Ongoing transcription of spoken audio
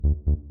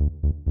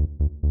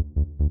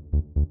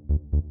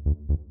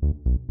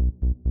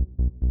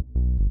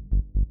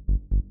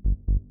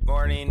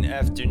morning,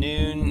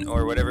 afternoon,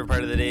 or whatever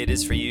part of the day it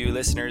is for you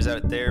listeners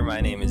out there.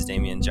 My name is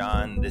Damian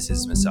John. This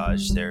is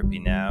Massage Therapy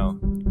Now.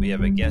 We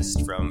have a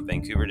guest from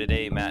Vancouver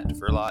today, Matt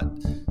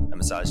Furlot, a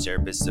massage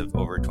therapist of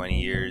over 20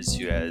 years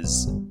who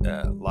has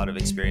a lot of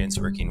experience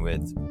working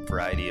with a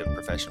variety of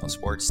professional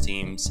sports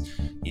teams.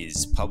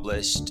 He's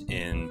published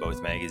in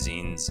both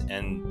magazines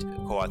and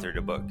co-authored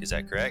a book. Is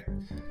that correct?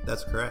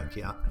 That's correct,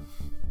 yeah.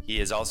 He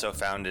has also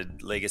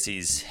founded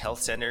Legacy's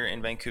Health Center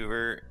in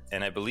Vancouver,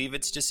 and I believe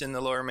it's just in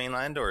the Lower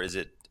Mainland, or is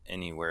it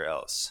anywhere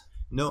else?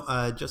 No,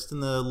 just in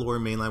the Lower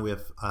Mainland. We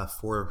have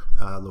 4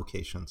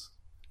 locations.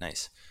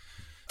 Nice.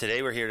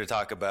 Today we're here to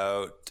talk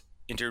about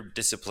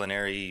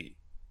interdisciplinary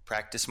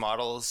practice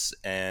models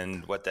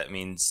and what that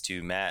means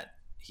to Matt.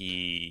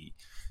 He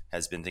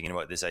has been thinking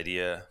about this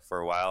idea for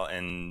a while,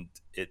 and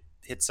it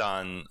hits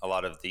on a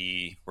lot of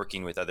the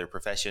working with other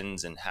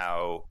professions and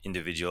how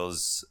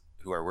individuals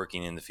who are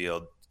working in the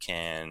field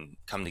can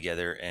come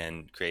together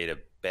and create a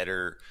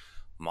better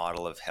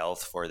model of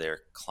health for their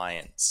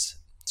clients.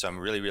 So I'm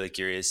really, really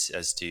curious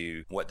as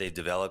to what they've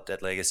developed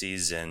at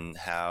Legacies and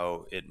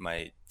how it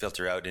might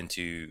filter out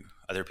into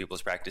other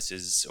people's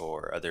practices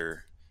or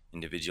other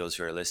individuals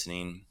who are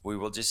listening. We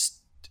will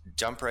just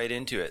jump right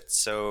into it.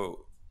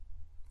 So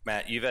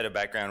Matt, you've had a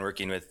background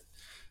working with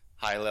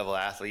high-level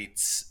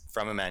athletes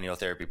from a manual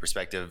therapy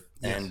perspective,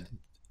 yes. And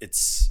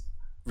it's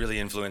really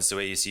influenced the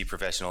way you see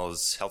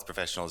health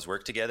professionals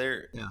work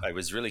together. Yeah. I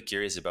was really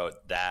curious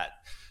about that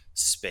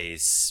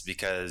space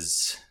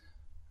because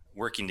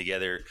working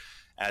together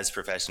as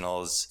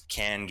professionals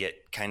can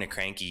get kind of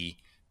cranky.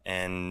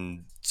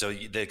 And so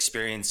the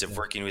experience of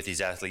working with these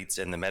athletes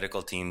and the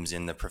medical teams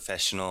in the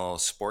professional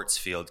sports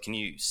field, can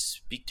you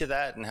speak to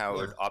that and how it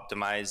would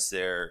optimize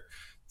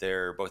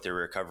both their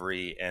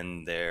recovery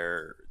and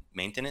their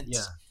maintenance?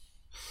 Yeah.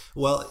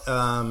 Well,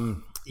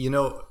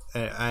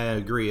 I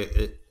agree.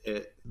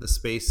 The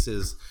space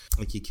is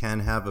like you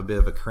can have a bit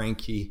of a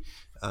cranky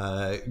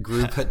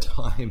group at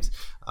times,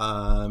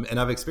 and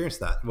I've experienced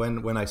that.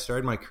 When I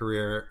started my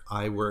career,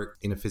 I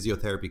worked in a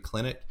physiotherapy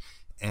clinic,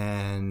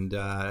 and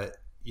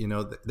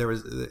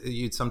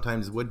you'd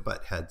sometimes would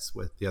butt heads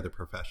with the other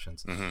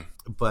professions.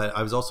 Mm-hmm. But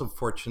I was also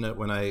fortunate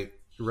when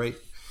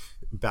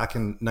back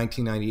in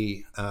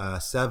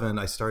 1997,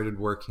 I started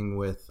working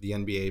with the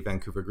NBA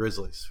Vancouver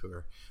Grizzlies, who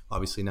are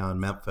obviously now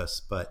in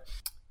Memphis, but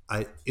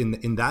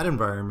in that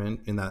environment,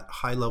 in that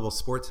high-level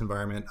sports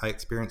environment, I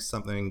experienced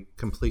something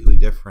completely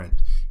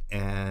different.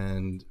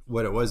 And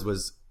what it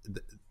was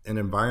an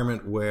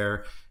environment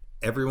where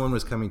everyone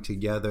was coming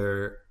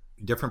together,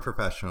 different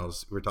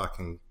professionals. We're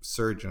talking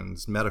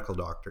surgeons, medical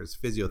doctors,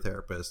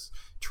 physiotherapists,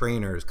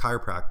 trainers,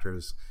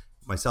 chiropractors,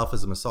 myself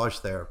as a massage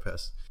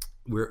therapist.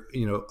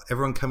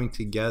 Everyone coming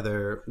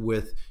together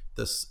with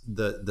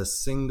the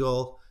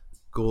single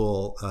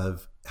goal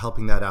of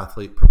helping that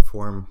athlete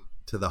perform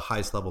to the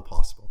highest level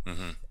possible.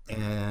 Mm-hmm.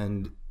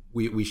 And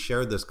we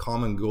shared this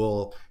common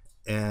goal,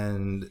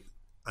 and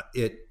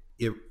it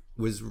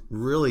was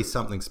really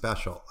something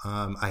special.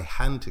 I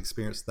hadn't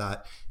experienced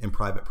that in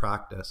private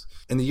practice.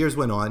 And the years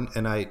went on,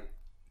 and I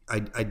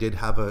did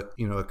have a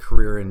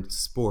career in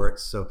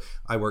sports. So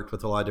I worked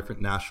with a lot of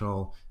different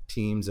national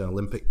teams and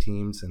Olympic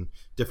teams and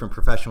different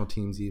professional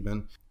teams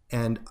even.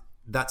 And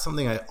that's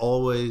something I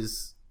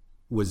always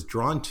was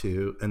drawn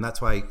to, and that's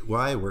why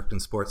I worked in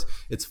sports.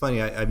 It's funny,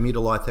 I meet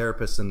a lot of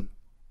therapists, and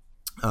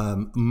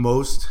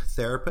most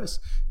therapists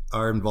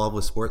are involved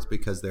with sports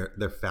because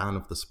they're fan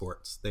of the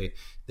sports. They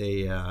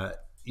have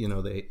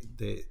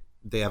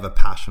a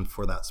passion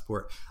for that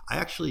sport.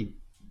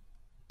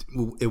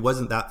 It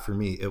wasn't that for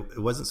me.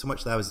 It wasn't so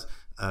much that I was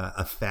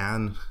a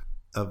fan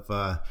of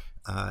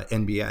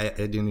NBA. I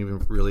didn't even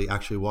really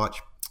actually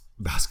watch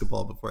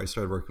basketball before I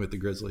started working with the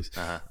Grizzlies.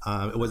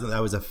 Uh-huh. It wasn't that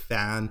I was a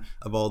fan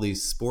of all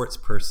these sports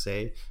per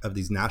se, of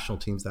these national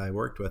teams that I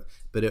worked with,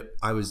 but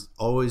I was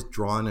always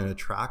drawn and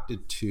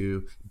attracted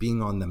to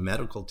being on the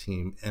medical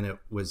team. And it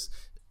was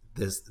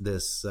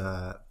this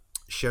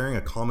sharing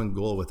a common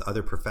goal with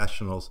other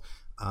professionals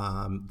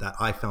that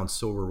I found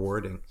so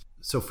rewarding.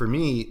 So for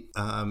me,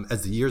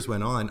 as the years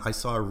went on, I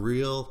saw a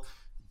real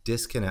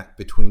disconnect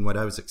between what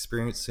I was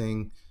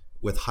experiencing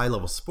with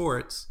high-level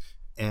sports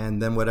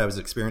and then what I was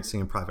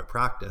experiencing in private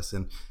practice.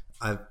 And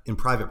in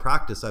private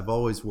practice, I've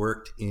always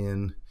worked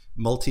in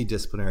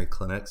multidisciplinary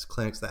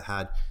clinics that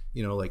had,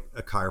 like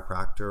a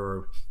chiropractor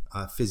or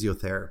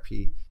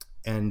physiotherapy.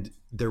 And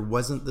there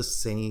wasn't the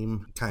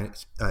same kind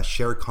of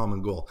shared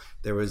common goal.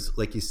 There was,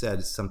 like you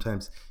said,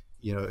 sometimes,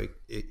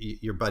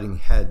 you're butting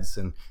heads,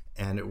 and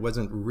it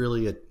wasn't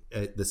really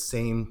the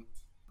same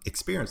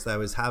experience that I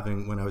was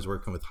having when I was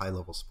working with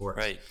high-level sports.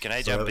 Right. Can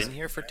I jump in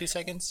here for 2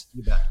 seconds?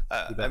 You bet.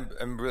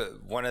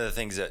 One of the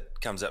things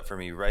that comes up for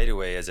me right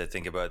away as I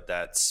think about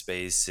that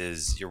space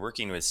is you're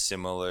working with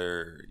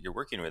similar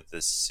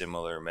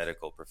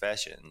medical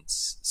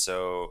professions.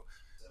 So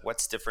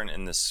what's different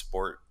in the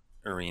sport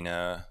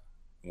arena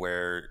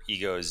where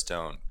egos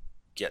don't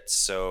get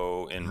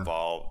so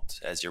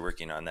involved as you're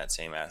working on that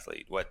same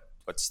athlete?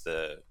 What's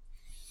the...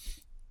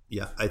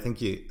 Yeah, I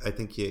think you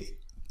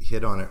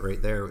hit on it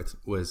right there.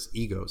 Was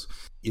egos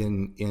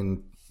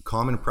in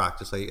common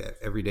practice, like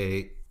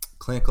everyday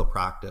clinical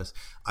practice.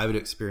 I would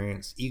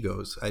experience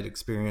egos. I'd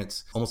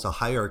experience almost a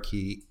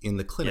hierarchy in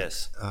the clinic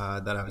Yes.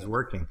 That I was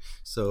working.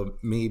 So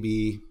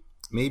maybe,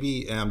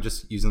 and I'm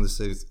just using this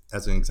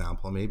as an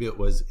example, maybe it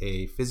was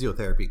a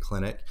physiotherapy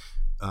clinic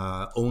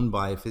owned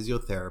by a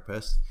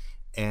physiotherapist,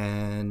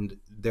 and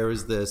there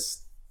was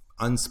this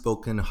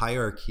unspoken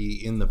hierarchy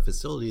in the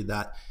facility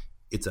that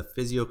it's a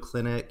physio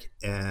clinic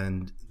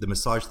and the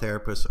massage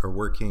therapists are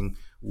working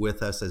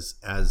with us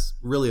as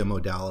really a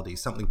modality,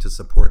 something to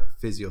support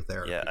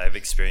physiotherapy. Yeah, I've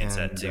experienced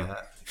that too.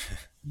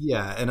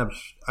 Yeah, and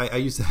I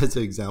use that as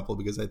an example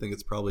because I think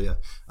it's probably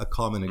a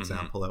common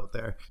example out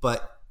there.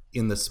 But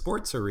in the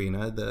sports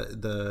arena,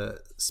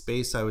 the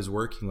space I was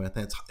working with,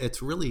 and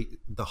it's really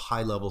the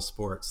high level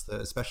sports,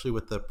 especially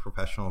with the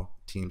professional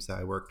teams that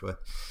I worked with.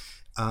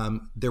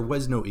 There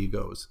was no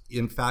egos.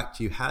 In fact,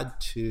 you had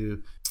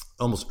to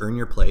almost earn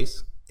your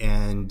place,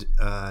 and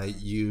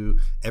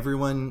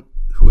everyone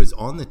who was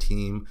on the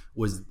team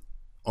was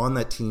on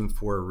that team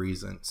for a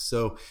reason.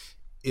 So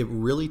it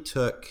really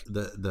took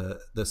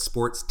the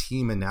sports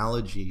team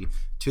analogy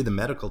to the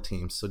medical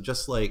team. So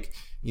just like,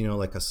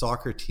 like a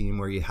soccer team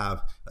where you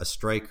have a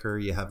striker,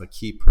 you have a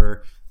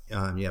keeper,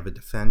 you have a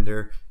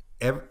defender,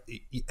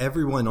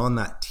 everyone on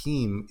that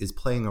team is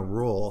playing a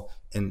role,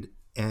 and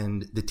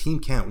the team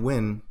can't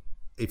win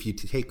if you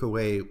take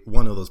away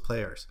one of those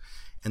players.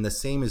 And the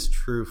same is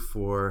true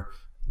for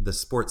the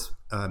sports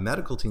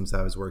medical teams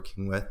I was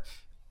working with.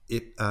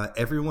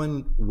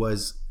 Everyone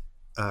was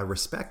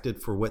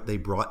respected for what they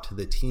brought to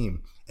the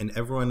team, and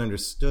everyone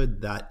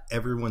understood that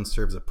everyone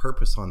serves a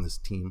purpose on this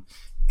team,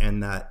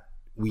 and that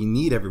we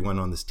need everyone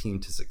on this team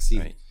to succeed.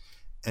 Right.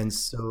 And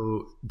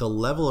so the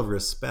level of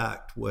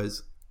respect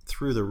was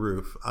through the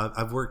roof.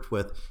 I've worked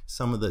with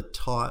some of the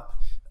top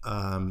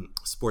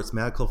sports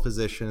medical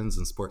physicians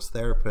and sports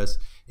therapists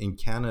in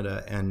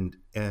Canada, and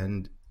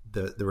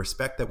the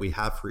respect that we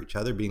have for each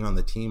other being on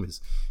the team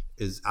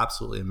is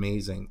absolutely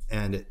amazing.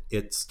 And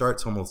it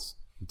starts almost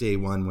day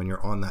one when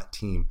you're on that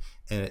team,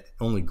 and it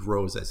only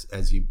grows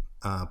as you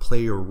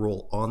play your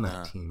role on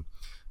that team.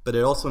 But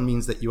it also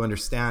means that you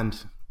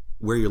understand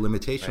where your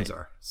limitations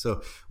are.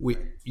 So we,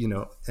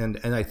 and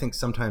I think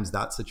sometimes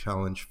that's a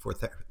challenge for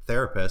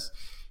therapists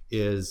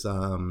is,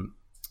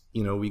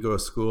 we go to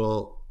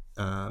school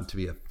to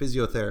be a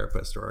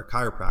physiotherapist or a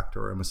chiropractor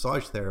or a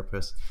massage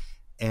therapist,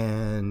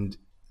 and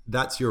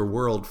that's your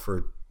world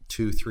for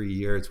 2-3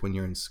 years when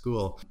you're in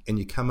school, and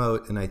you come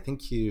out, and I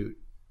think you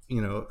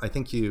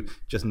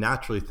just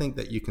naturally think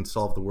that you can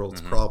solve the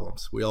world's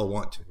problems. We all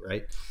want to,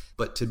 right?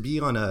 But to be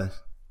on a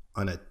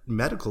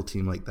medical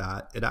team like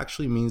that, it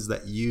actually means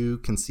that you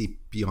can see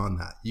beyond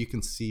that. You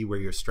can see where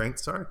your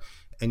strengths are,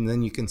 and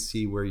then you can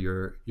see where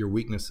your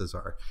weaknesses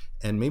are.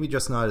 And maybe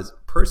just not as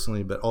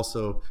personally, but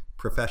also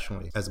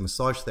professionally. As a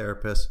massage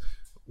therapist,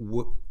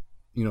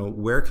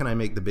 where can I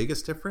make the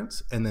biggest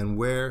difference? And then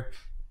where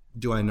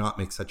do I not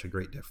make such a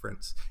great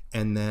difference?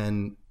 And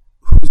then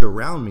who's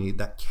around me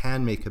that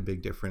can make a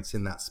big difference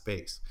in that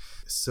space?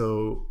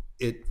 So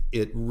it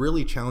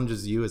really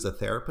challenges you as a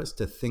therapist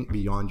to think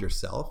beyond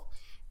yourself.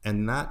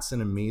 And that's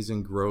an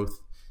amazing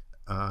growth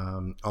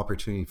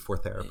opportunity for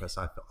therapists,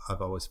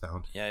 I've always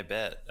found. Yeah, I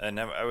bet. And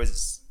I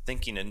was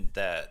thinking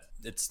that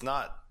it's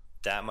not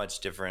that much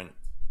different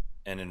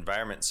an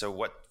environment. So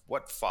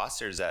what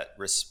fosters that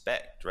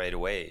respect right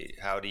away?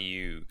 What do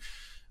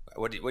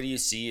you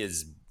see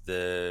as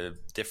the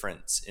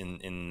difference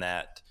in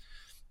that?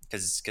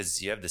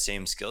 Because you have the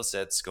same skill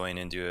sets going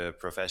into a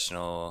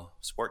professional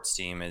sports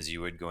team as you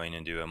would going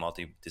into a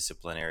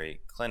multidisciplinary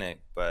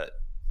clinic, but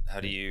how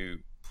do you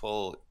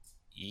pull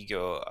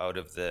ego out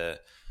of the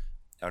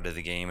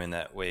game in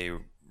that way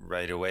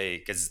right away?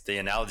 Because the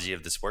analogy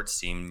of the sports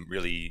team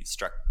really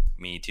struck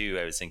me too.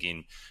 I was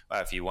thinking,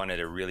 wow, if you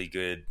wanted a really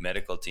good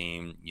medical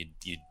team,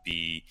 you'd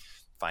be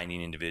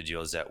finding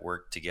individuals that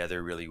work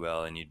together really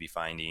well, and you'd be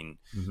finding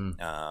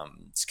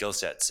skill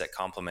sets that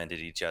complemented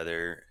each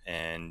other,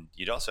 and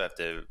you'd also have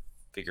to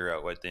figure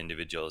out what the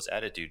individual's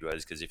attitude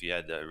was, because if you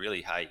had a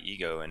really high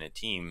ego in a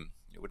team,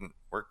 it wouldn't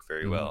work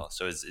very well.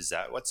 So is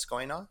that what's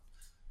going on?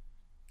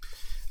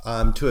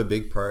 To a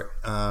big part,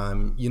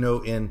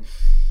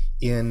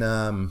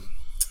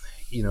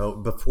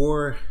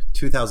 before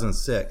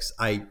 2006,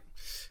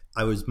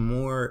 I was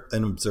more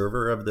an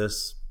observer of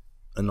this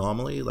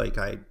anomaly. Like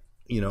I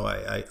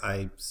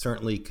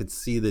certainly could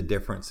see the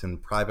difference in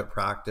private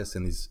practice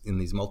in these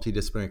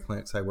multidisciplinary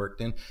clinics I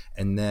worked in,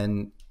 and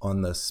then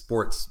on the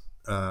sports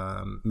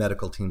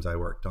medical teams I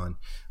worked on,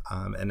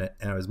 and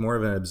I was more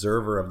of an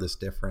observer of this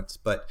difference.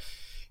 But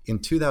in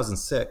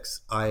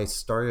 2006, I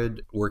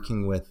started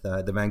working with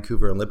the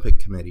Vancouver Olympic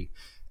Committee,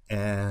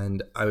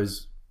 and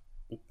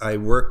I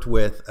worked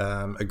with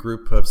a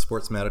group of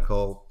sports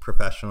medical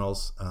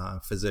professionals,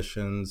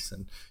 physicians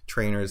and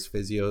trainers,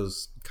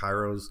 physios,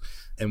 chiros,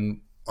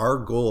 and our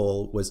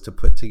goal was to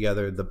put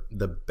together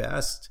the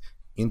best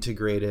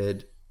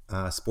integrated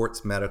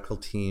sports medical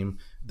team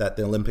that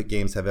the Olympic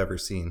Games have ever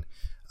seen.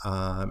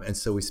 And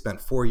so we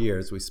spent 4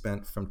 years. We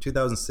spent from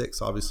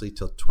 2006, obviously,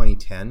 till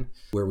 2010,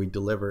 where we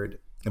delivered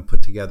and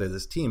put together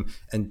this team.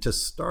 And to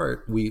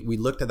start, we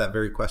looked at that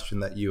very question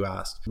that you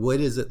asked. What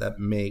is it that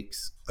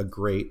makes a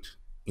great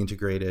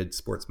integrated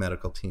sports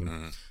medical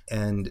team?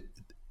 And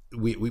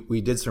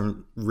we did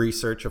some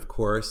research, of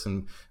course,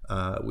 and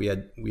we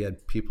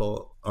had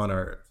people on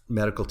our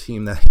medical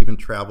team that even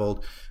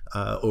traveled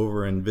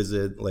over and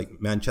visited like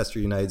Manchester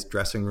United's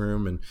dressing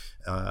room and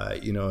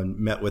and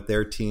met with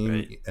their team.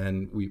 Right.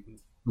 And we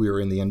were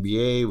in the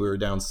NBA. We were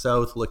down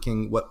south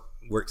looking what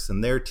works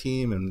in their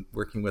team and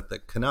working with the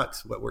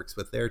Canucks, what works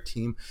with their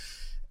team.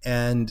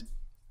 And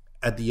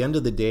at the end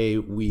of the day,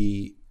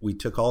 we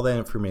took all that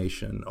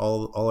information,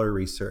 all our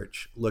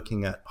research,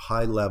 looking at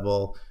high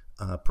level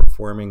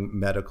performing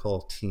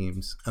medical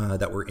teams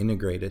that were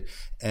integrated.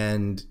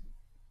 And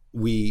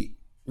we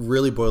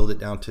really boiled it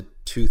down to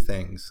two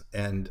things.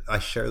 And I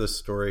share this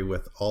story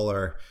with all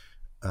our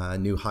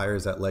new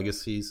hires at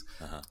Legacies.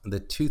 The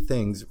two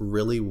things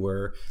really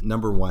were,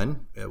 number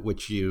one,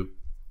 which you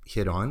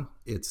hit on,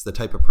 it's the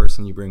type of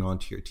person you bring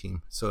onto your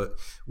team. So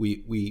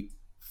we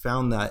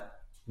found that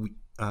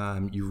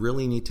you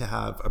really need to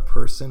have a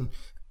person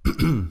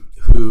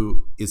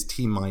who is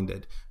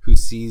team-minded, who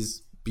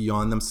sees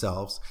beyond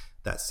themselves,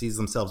 that sees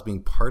themselves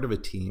being part of a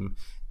team,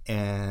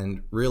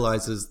 and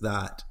realizes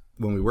that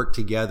when we work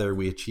together,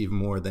 we achieve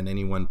more than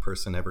any one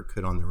person ever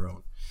could on their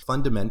own.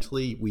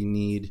 Fundamentally, we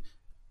need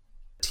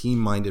a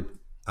team-minded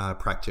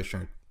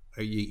practitioner.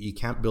 You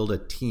can't build a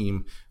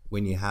team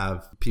when you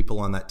have people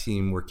on that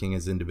team working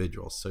as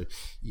individuals. So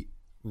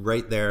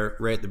right there,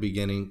 right at the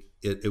beginning,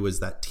 it was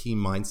that team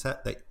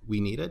mindset that we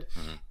needed.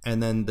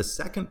 And then the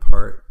second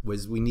part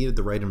was we needed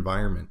the right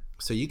environment.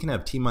 So you can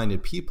have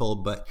team-minded people,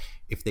 but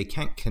if they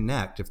can't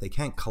connect, if they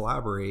can't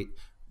collaborate,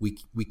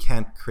 we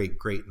can't create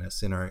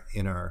greatness in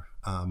our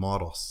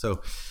model.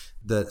 So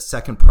the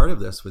second part of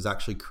this was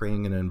actually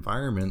creating an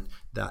environment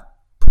that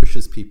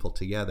pushes people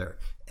together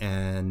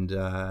and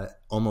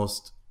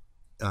almost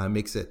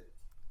makes it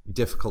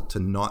difficult to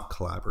not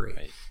collaborate.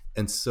 Right.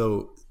 And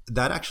so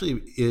that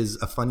actually is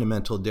a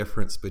fundamental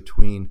difference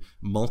between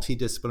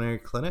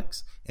multidisciplinary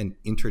clinics and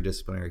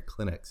interdisciplinary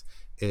clinics,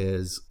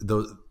 is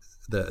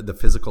the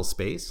physical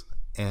space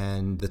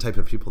and the type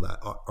of people that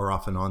are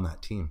often on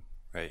that team.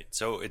 Right.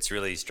 So it's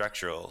really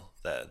structural,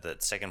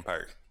 that second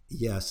part.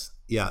 Yes.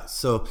 Yeah.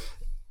 So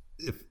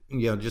if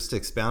just to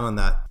expound on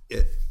that,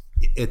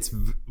 it's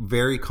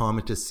very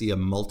common to see a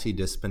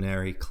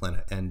multidisciplinary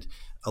clinic, and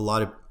a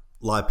lot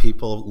of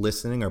people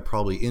listening are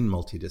probably in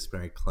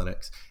multidisciplinary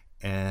clinics,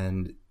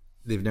 and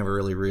they've never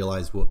really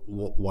realized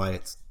why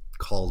it's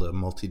called a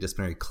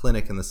multidisciplinary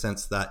clinic in the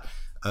sense that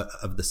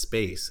of the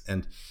space.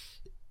 And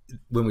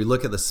when we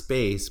look at the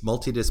space,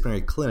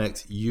 multidisciplinary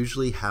clinics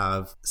usually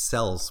have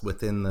cells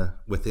within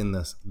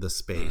the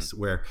space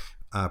where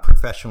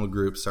professional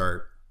groups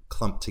are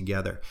clumped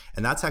together,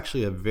 and that's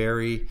actually a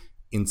very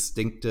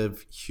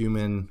instinctive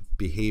human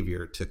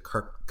behavior to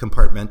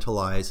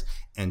compartmentalize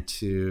and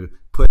to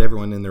put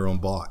everyone in their own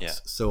box. Yeah.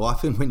 So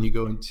often when you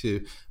go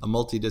into a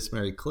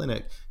multidisciplinary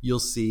clinic, you'll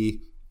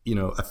see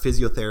a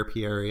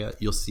physiotherapy area,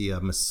 you'll see a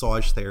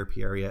massage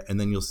therapy area, and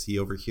then you'll see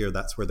over here,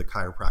 that's where the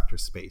chiropractor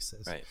space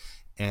is. Right.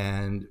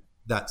 And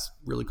that's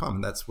really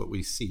common. That's what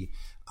we see.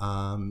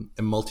 And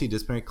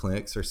multidisciplinary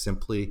clinics are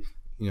simply,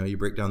 you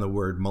break down the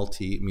word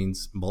multi, it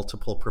means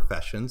multiple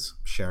professions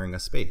sharing a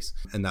space.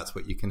 And that's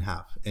what you can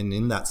have. And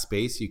in that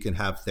space, you can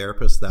have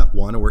therapists that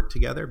want to work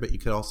together, but you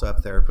could also have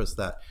therapists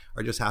that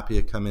are just happy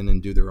to come in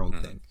and do their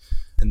own thing.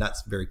 And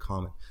that's very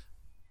common.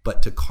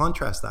 But to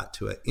contrast that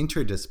to an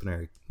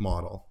interdisciplinary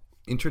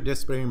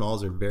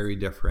models are very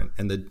different.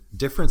 And the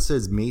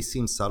differences may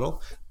seem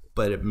subtle,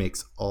 but it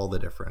makes all the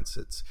difference.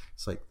 It's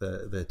like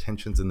the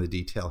attention's in the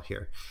detail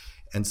here.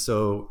 And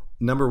so,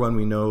 number one,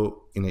 we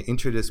know in an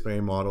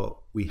interdisciplinary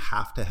model, we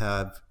have to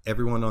have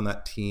everyone on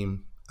that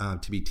team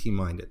to be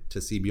team-minded, to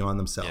see beyond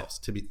themselves,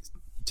 to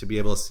be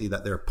able to see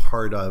that they're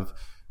part of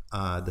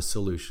the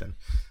solution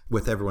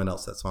with everyone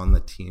else that's on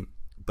the team.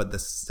 But the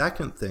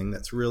second thing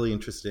that's really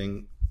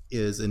interesting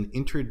is an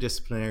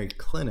interdisciplinary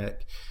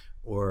clinic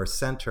or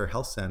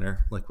health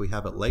center, like we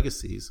have at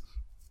Legacies.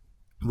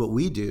 What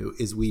we do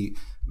is we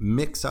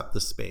mix up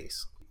the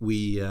space.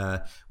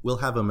 We'll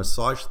have a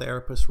massage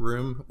therapist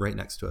room right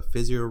next to a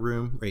physio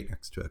room, right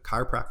next to a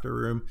chiropractor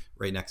room,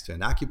 right next to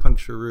an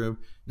acupuncture room,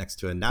 next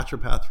to a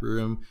naturopath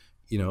room.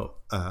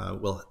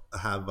 We'll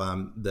have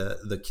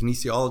the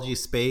kinesiology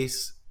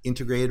space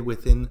integrated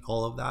within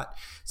all of that.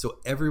 So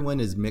everyone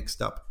is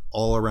mixed up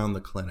all around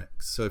the clinic.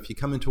 So if you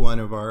come into one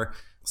of our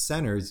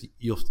centers,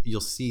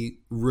 you'll see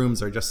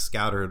rooms are just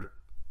scattered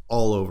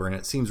all over, and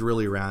it seems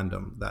really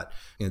random. That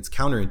it's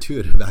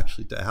counterintuitive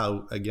actually to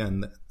how,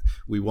 again,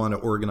 we want to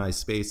organize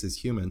space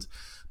as humans.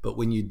 But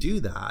when you do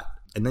that,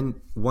 and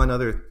then one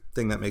other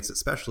thing that makes it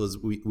special is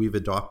we've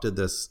adopted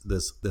this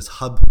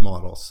hub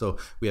model. So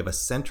we have a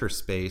center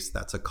space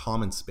that's a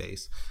common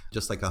space,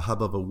 just like a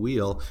hub of a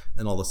wheel,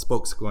 and all the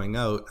spokes going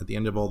out. At the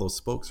end of all those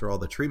spokes are all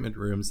the treatment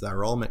rooms that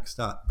are all mixed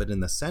up. But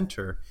in the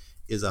center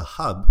is a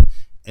hub,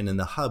 And in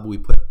the hub, we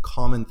put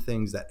common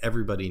things that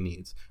everybody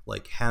needs,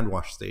 like hand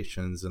wash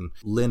stations and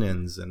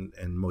linens and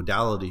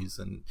modalities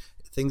and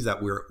things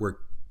that we're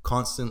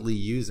constantly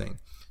using.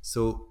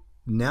 So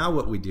now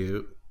what we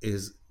do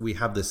is we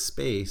have this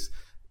space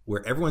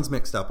where everyone's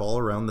mixed up all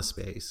around the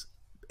space,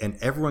 and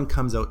everyone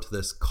comes out to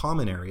this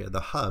common area, the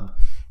hub,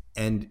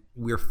 and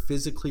we're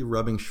physically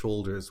rubbing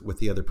shoulders with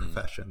the other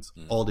professions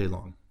all day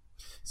long.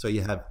 So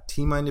you have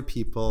team-minded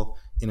people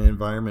in an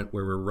environment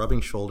where we're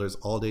rubbing shoulders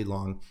all day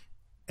long.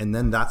 And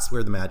then that's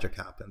where the magic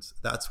happens.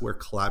 That's where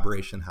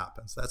collaboration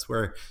happens. That's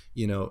where,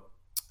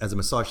 as a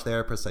massage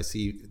therapist, I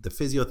see the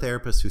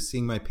physiotherapist who's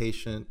seeing my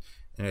patient,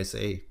 and I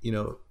say,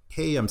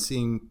 hey, I'm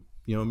seeing,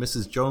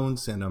 Mrs.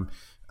 Jones, and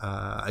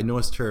I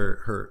noticed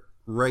her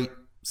right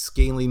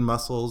scalene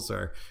muscles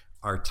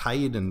are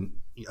tight, and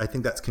I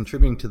think that's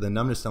contributing to the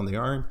numbness down the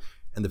arm.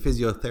 And the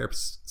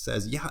physiotherapist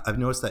says, yeah, I've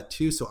noticed that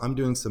too. So I'm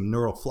doing some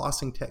neural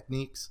flossing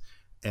techniques,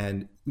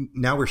 and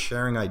now we're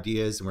sharing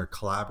ideas and we're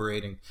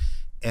collaborating.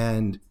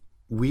 And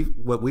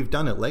what we've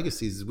done at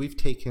Legacies is we've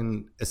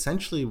taken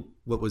essentially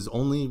what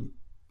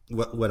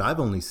I've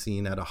only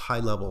seen at a high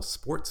level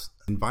sports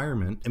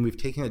environment, and we've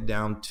taken it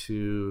down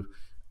to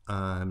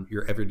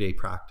your everyday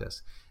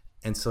practice.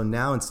 And so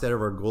now, instead of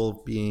our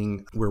goal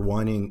being we're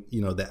wanting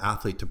the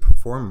athlete to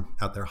perform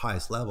at their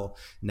highest level,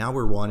 now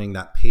we're wanting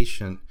that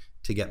patient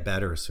to get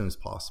better as soon as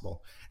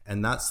possible.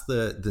 And that's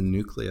the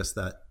nucleus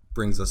that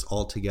brings us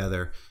all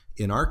together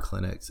in our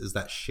clinics, is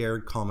that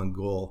shared common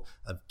goal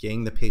of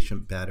getting the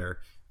patient better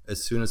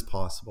as soon as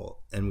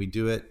possible. And we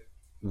do it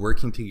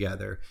working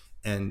together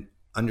and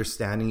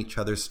understanding each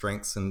other's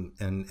strengths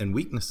and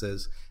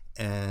weaknesses,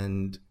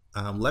 and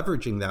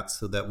leveraging that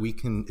so that we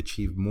can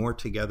achieve more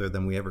together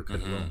than we ever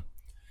could alone.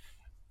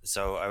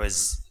 So I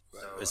was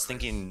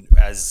thinking,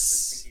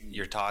 as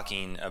you're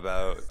talking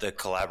about the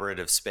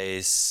collaborative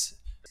space,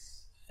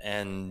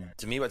 and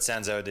to me what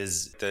stands out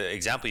is the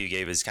example you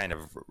gave is kind of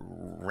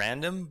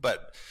random,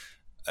 but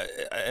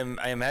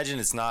I imagine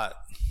it's not.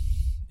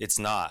 It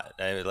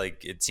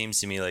seems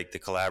to me like the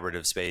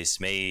collaborative space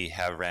may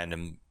have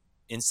random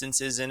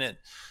instances in it,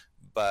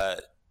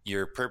 but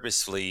you're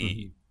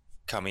purposefully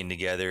coming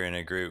together in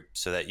a group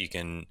so that you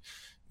can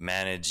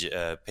manage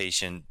a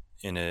patient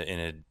in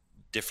a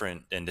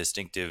different and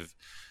distinctive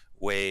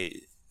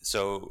way.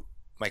 So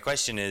my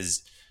question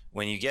is,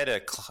 when you get a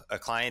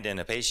client and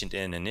a patient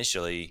in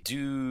initially,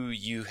 do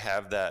you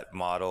have that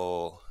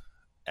model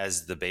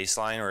as the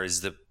baseline, or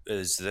is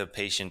the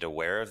patient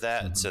aware of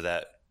that so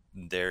that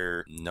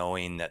they're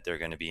knowing that they're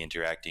going to be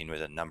interacting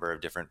with a number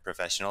of different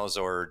professionals,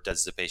 or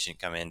does the patient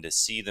come in to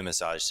see the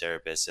massage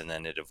therapist and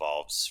then it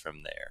evolves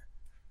from there?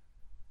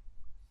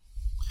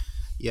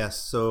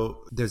 Yes.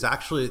 So there's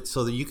actually,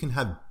 so that you can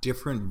have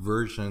different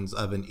versions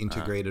of an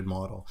integrated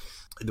model.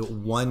 The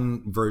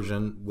one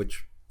version,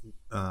 which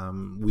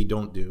we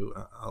don't do,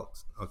 I'll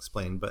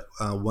explain, but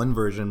one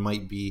version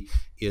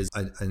is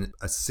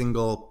a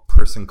single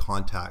person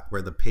contact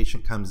where the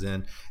patient comes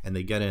in and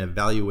they get an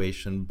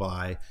evaluation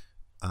by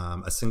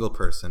a single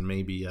person,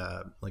 maybe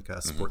like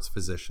a sports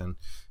physician.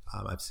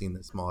 I've seen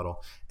this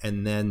model.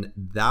 And then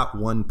that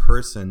one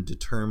person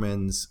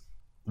determines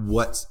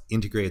what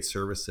integrated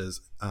services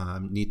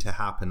need to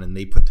happen, and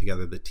they put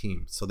together the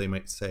team. So they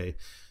might say,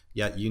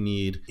 yeah, you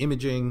need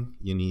imaging,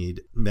 you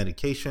need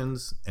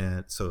medications,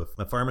 and so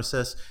a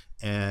pharmacist,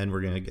 and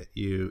we're going to get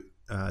you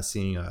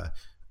seeing a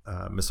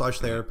massage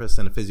therapist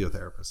and a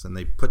physiotherapist, and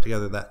they put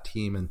together that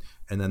team,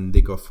 and then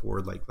they go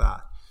forward like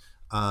that.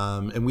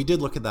 And we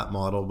did look at that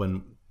model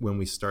when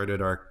we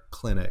started our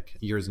clinic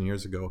years and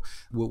years ago.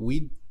 What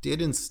we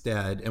did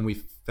instead, and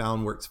we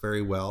found works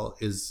very well,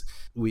 is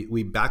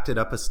we backed it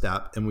up a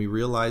step, and we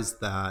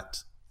realized that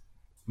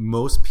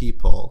most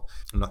people,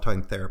 I'm not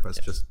talking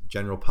therapists, just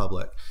general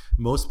public,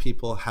 most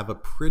people have a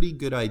pretty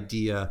good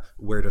idea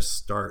where to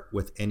start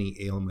with any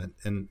ailment.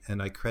 And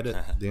I credit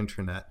the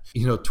internet.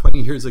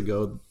 20 years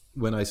ago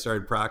when I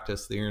started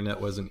practice, the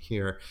internet wasn't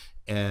here.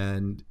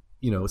 And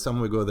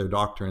someone would go to their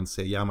doctor and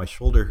say, yeah, my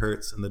shoulder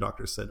hurts. And the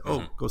doctor said,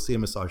 oh, go see a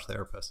massage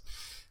therapist.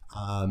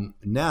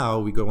 Now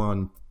we go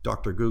on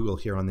Dr. Google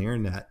here on the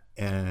internet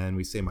and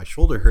we say my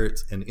shoulder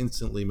hurts, and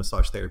instantly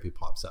massage therapy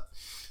pops up.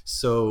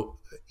 So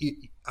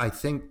I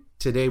think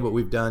today what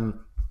we've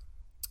done,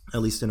 at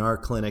least in our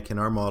clinic, in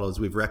our model, is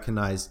we've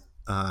recognized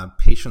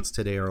patients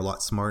today are a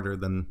lot smarter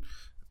than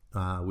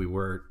we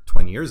were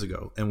 20 years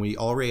ago. And we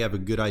already have a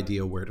good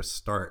idea where to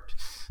start.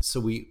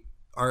 So you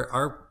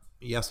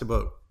asked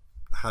about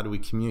how do we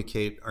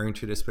communicate our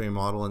interdisciplinary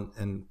model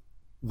and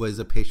what does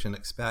a patient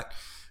expect?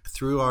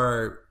 Through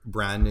our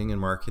branding and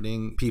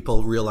marketing,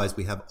 people realize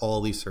we have all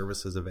these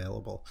services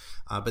available,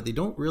 but they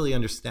don't really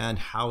understand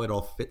how it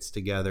all fits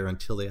together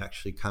until they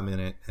actually come in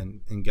it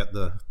and get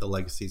the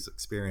Legacies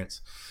experience.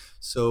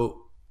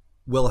 So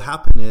what will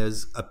happen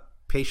is a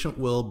patient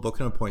will book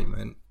an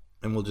appointment,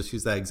 and we'll just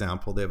use that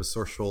example. They have a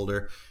sore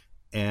shoulder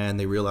and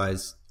they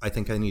realize, I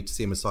think I need to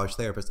see a massage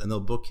therapist, and they'll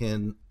book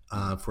in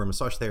for a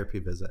massage therapy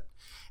visit.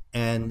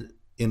 And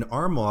in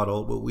our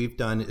model, what we've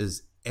done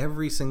is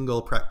every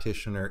single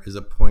practitioner is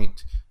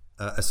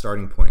a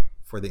starting point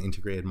for the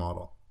integrated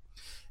model.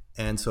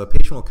 And so a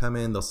patient will come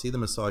in, they'll see the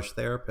massage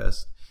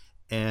therapist,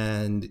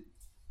 and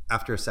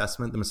after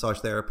assessment, the massage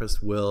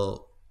therapist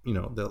will,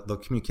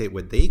 they'll communicate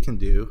what they can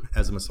do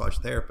as a massage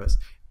therapist,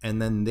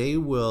 and then they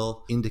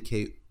will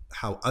indicate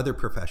how other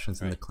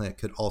professions in the clinic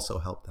could also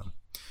help them.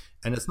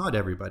 And it's not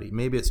everybody.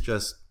 Maybe it's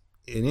just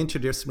an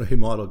interdisciplinary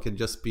model can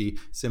just be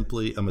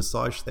simply a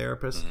massage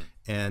therapist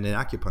and an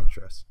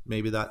acupuncturist.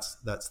 Maybe that's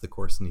the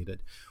course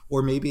needed.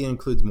 Or maybe it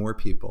includes more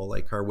people.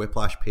 Like our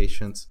whiplash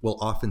patients will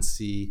often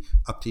see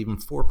up to even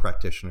 4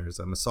 practitioners,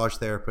 a massage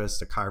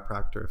therapist, a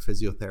chiropractor, a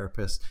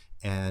physiotherapist,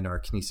 and our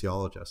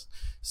kinesiologist.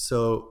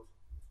 So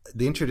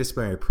the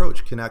interdisciplinary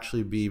approach can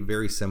actually be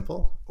very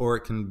simple, or it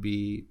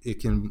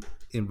can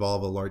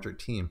involve a larger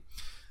team.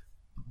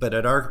 But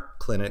at our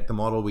clinic, the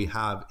model we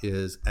have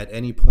is at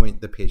any point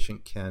the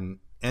patient can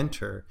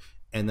enter,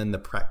 and then the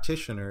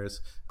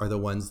practitioners are the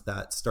ones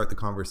that start the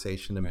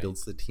conversation and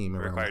builds the team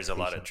around. It requires a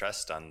lot of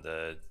trust on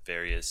the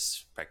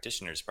various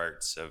practitioners'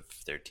 parts of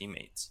their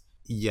teammates.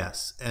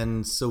 Yes,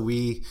 and so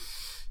we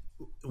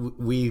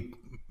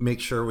make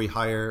sure we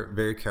hire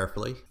very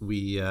carefully.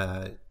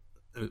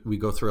 We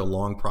go through a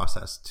long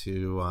process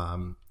to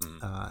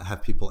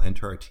have people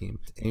enter our team.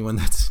 Anyone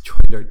that's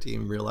joined our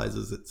team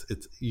realizes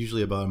it's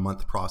usually about a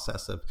month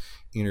process of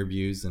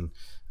interviews and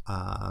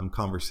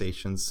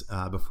conversations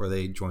before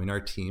they join our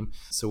team.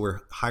 So we're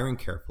hiring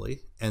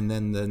carefully. And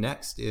then the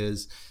next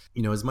is,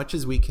 as much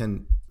as we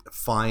can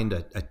find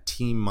a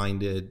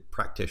team-minded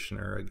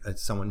practitioner,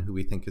 someone who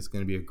we think is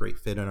going to be a great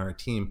fit on our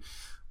team,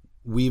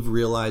 we've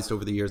realized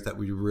over the years that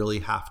we really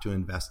have to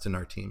invest in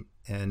our team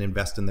and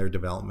invest in their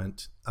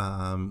development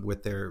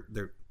with their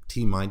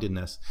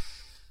team-mindedness.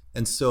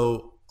 And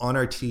so on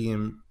our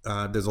team,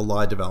 there's a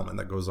lot of development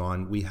that goes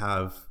on. We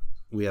have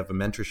a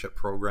mentorship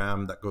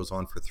program that goes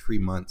on for 3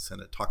 months,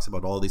 and it talks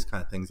about all these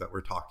kind of things that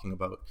we're talking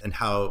about and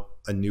how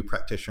a new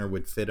practitioner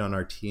would fit on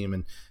our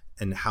team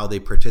and how they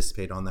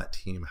participate on that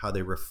team, how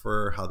they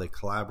refer, how they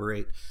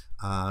collaborate.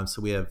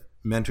 So we have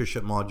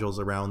mentorship modules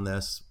around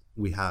this.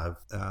 We have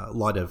a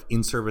lot of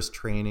in-service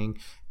training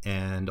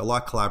and a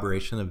lot of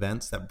collaboration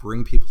events that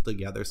bring people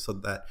together so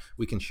that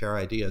we can share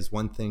ideas.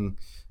 One thing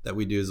that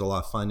we do is a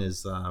lot of fun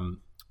is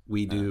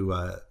we do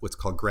what's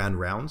called grand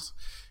rounds.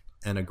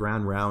 And a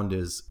grand round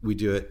is, we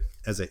do it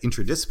as an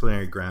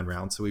interdisciplinary grand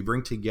round. So we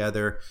bring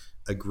together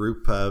a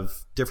group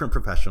of different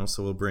professionals.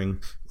 So we'll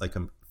bring like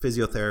a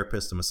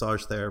physiotherapist, a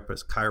massage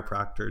therapist,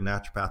 chiropractor,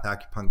 naturopath,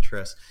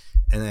 acupuncturist,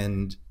 and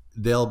then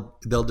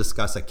they'll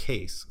discuss a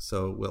case.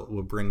 So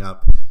we'll bring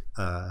up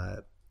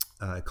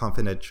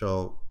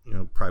confidential,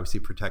 privacy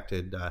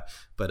protected,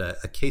 but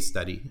a case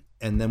study,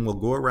 and then we'll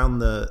go around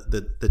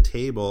the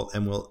table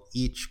and we'll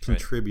each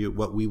contribute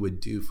what we would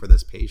do for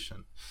this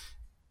patient.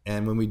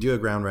 And when we do a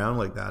ground round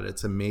like that,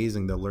 it's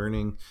amazing the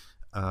learning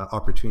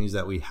opportunities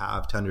that we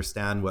have to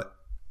understand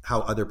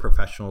how other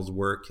professionals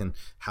work and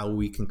how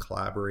we can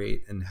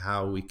collaborate and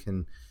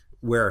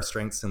where our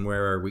strengths and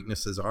where our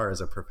weaknesses are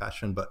as a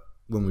profession, but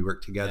when we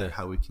work together,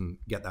 how we can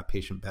get that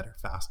patient better,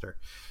 faster.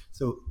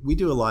 So we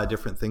do a lot of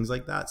different things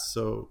like that.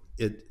 So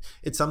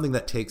it's something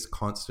that takes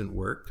constant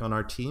work on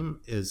our team.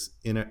 Is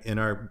in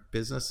our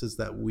business is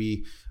that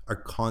we are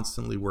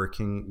constantly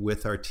working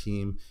with our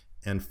team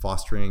and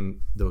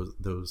fostering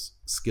those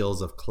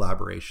skills of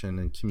collaboration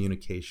and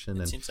communication.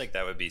 It seems like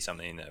that would be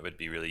something that would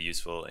be really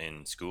useful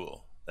in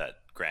school, that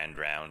grand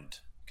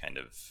round kind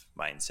of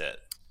mindset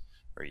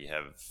where you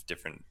have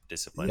different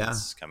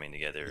disciplines coming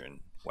together and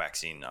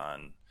waxing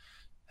on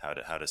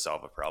how to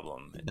solve a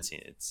problem.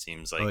 It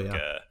seems like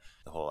the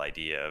whole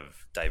idea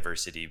of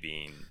diversity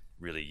being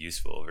really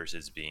useful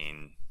versus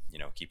being,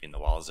 keeping the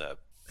walls up.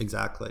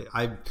 Exactly.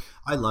 I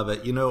love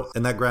it.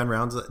 And that grand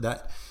rounds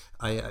that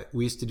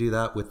we used to do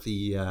that with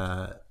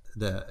the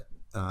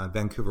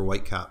Vancouver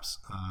Whitecaps.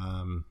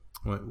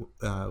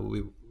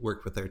 We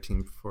worked with their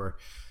team for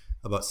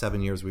about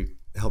 7 years. We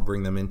helped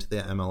bring them into the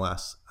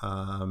MLS,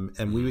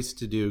 and we used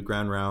to do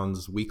grand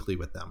rounds weekly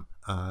with them.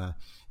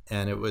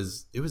 And it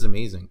was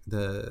amazing,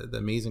 the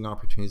amazing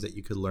opportunities that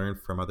you could learn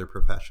from other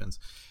professions.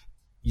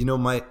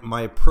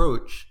 My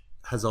approach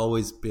has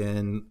always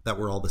been that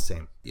we're all the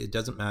same. It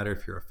doesn't matter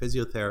if you're a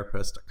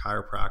physiotherapist, a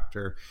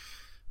chiropractor,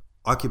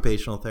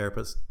 occupational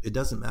therapist. It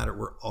doesn't matter.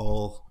 We're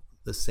all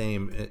the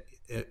same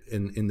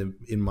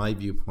in my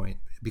viewpoint,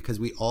 because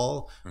we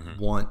all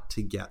want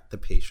to get the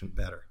patient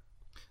better.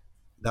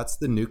 That's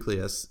the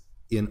nucleus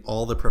in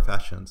all the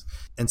professions.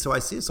 And so I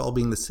see us all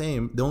being the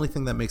same. The only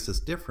thing that makes us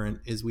different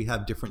is we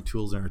have different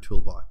tools in our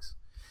toolbox.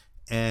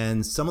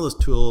 And some of those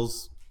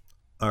tools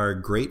are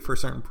great for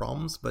certain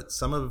problems, but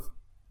some of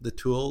the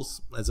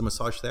tools as a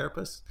massage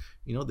therapist,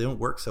 they don't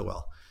work so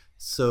well.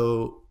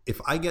 So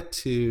if I get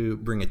to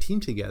bring a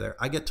team together,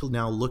 I get to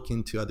now look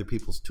into other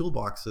people's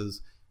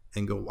toolboxes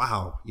and go,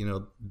 wow,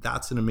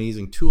 that's an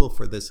amazing tool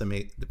for this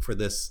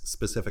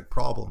specific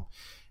problem.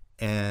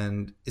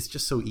 And it's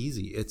just so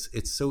easy.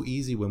 It's so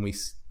easy when we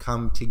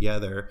come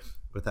together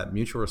with that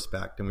mutual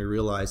respect and we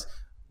realize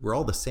we're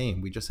all the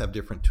same. We just have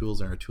different tools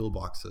in our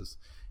toolboxes.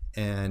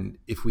 And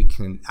if we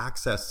can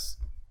access,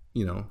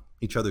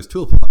 each other's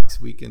toolbox,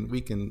 we can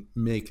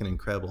make an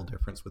incredible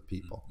difference with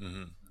people.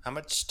 Mm-hmm. How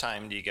much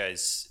time do you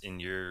guys in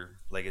your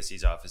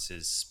Legacies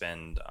offices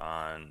spend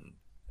on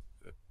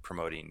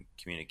promoting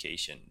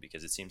communication?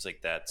 Because it seems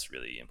like that's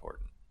really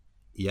important.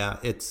 Yeah,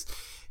 it's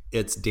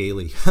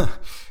daily.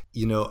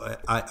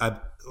 I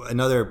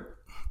another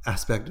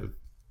aspect of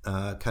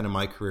kind of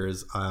my career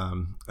is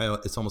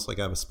it's almost like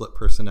I have a split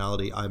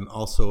personality. I'm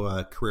also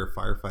a career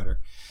firefighter.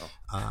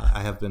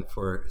 I have been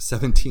for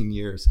 17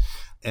 years,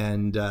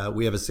 and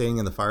we have a saying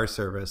in the fire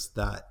service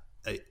that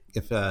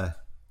if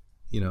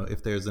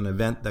there's an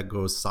event that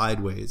goes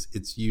sideways,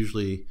 it's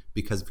usually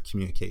because of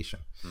communication.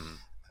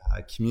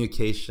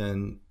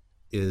 Communication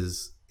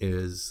is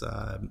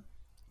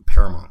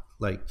paramount.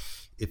 Like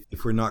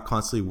if we're not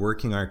constantly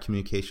working our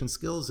communication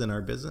skills in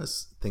our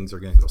business, things are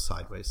going to go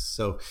sideways.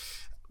 So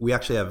we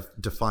actually have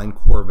defined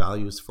core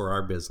values for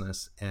our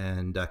business,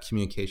 and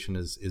communication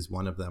is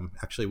one of them.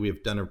 Actually, we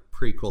have done a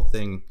pretty cool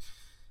thing.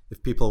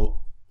 If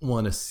people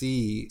want to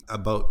see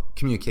about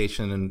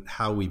communication and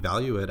how we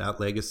value it at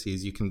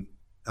Legacies, you can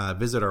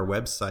visit our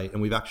website,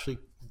 and we've actually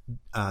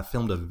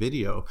filmed a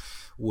video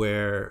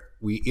where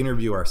we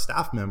interview our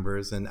staff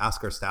members and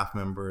ask our staff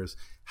members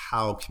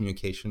how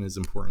communication is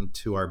important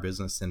to our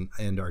business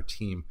and our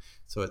team.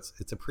 So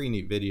it's a pretty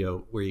neat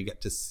video where you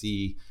get to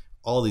see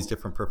all these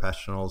different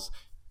professionals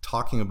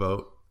talking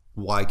about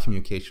why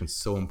communication is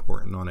so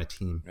important on a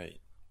team. Right.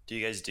 Do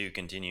you guys do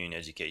continuing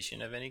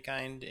education of any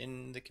kind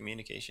in the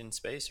communication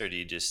space, or do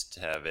you just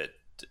have it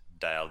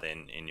dialed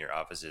in your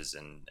offices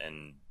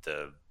and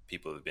the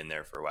people who've been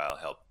there for a while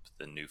help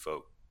the new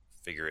folk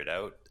figure it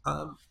out?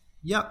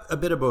 Yeah, a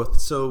bit of both.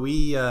 So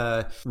we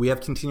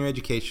have continuing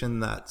education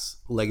that's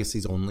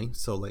Legacies only,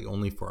 so like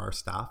only for our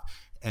staff,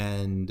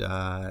 and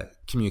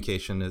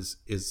communication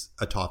is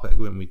a topic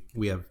when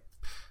we have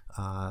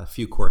a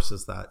few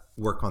courses that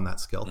work on that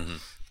skill. Mm-hmm.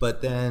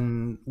 But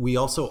then we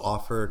also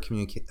offer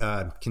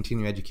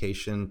continuing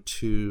education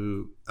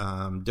to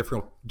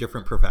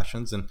different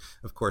professions, and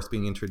of course,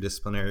 being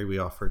interdisciplinary, we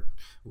offer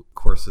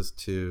courses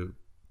to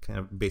kind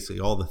of basically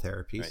all the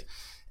therapies. Right.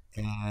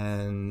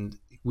 And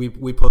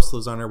we post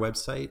those on our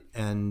website,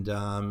 and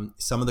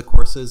some of the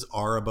courses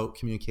are about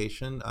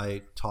communication.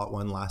 I taught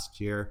one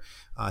last year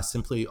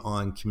simply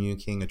on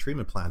communicating a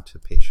treatment plan to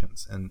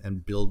patients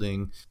and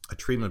building a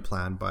treatment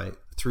plan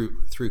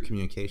through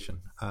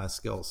communication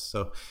skills.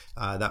 So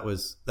that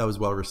was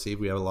well received.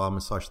 We have a lot of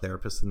massage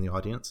therapists in the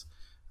audience,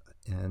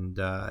 and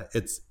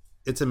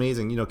it's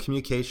amazing.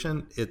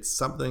 Communication, it's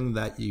something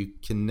that you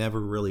can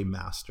never really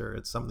master.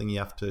 It's something you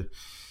have to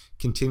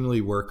continually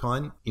work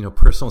on.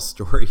 Personal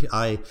story,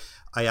 I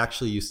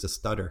actually used to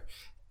stutter,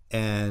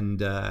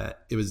 and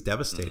it was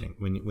devastating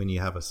when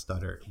you have a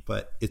stutter,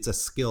 but it's a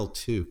skill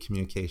too,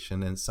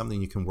 communication, and it's something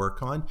you can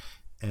work on.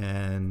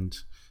 And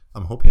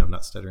I'm hoping I'm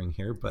not stuttering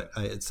here, but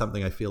it's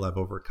something I feel I've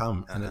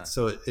overcome. And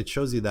it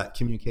shows you that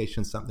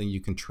communication is something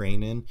you can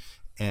train in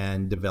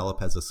and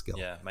develop as a skill.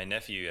 Yeah, my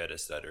nephew had a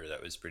stutter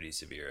that was pretty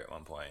severe at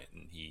one point,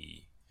 and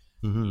he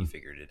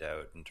figured it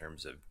out in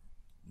terms of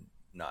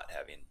not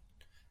having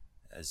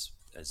as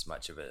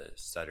much of a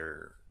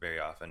stutter very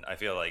often. I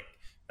feel like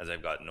as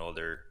I've gotten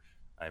older,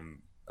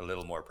 I'm a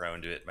little more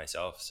prone to it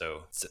myself.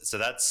 So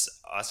that's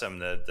awesome.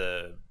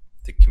 The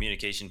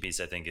communication piece,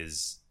 I think,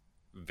 is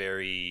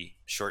very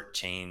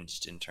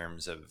shortchanged in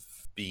terms of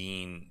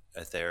being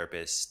a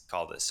therapist,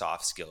 called a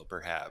soft skill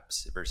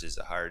perhaps versus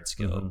a hard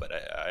skill. But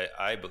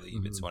I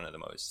believe it's one of the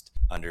most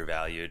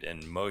undervalued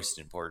and most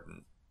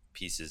important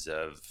pieces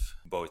of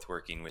both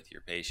working with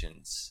your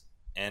patients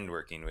and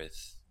working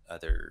with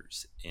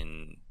others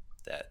in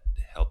that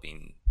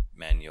helping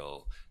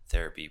manual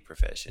therapy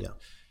profession. Yeah,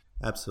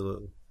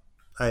 absolutely.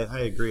 I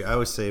agree. I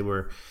always say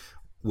we're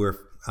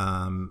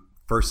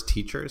first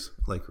teachers.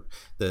 Like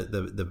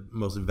the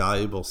most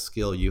valuable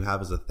skill you have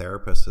as a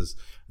therapist is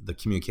the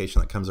communication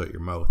that comes out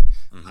your mouth.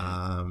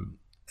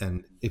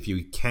 And if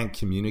you can't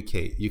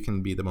communicate, you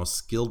can be the most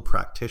skilled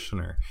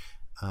practitioner,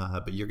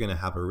 but you're going to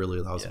have a really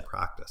lousy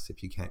practice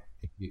if you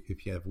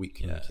have weak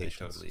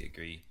communication. I totally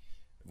agree.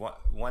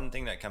 One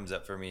thing that comes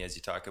up for me as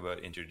you talk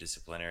about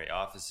interdisciplinary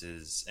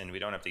offices, and we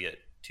don't have to get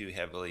too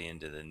heavily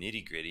into the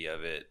nitty-gritty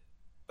of it,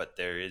 but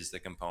there is the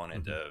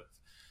component of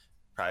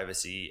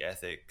privacy,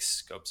 ethics,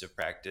 scopes of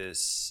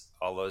practice,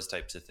 all those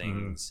types of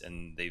things,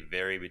 and they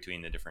vary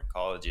between the different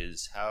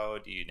colleges. How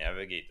do you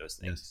navigate those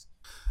things?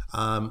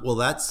 Well,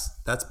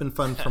 that's been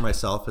fun for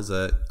myself as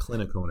a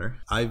clinic owner.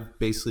 I've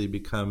basically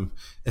become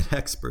an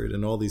expert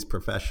in all these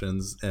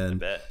professions,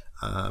 and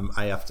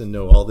I have to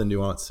know all the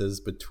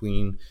nuances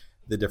between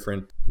the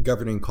different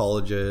governing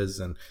colleges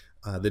and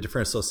the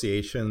different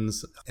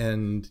associations.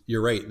 And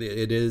you're right,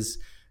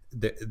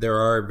 there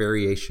are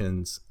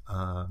variations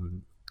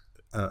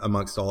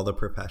amongst all the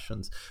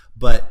professions,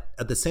 but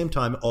at the same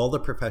time, all the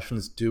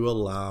professions do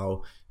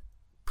allow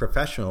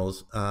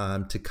professionals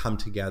to come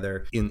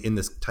together in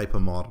this type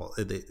of model.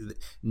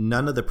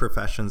 None of the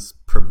professions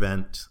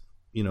prevent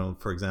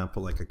for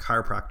example, like a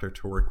chiropractor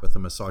to work with a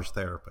massage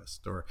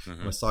therapist, or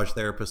a massage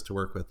therapist to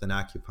work with an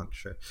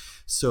acupuncture.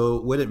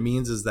 So what it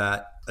means is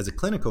that as a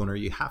clinic owner,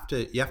 you have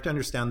to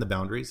understand the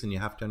boundaries, and you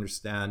have to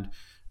understand,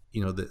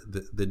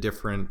 the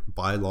different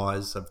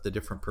bylaws of the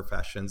different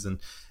professions,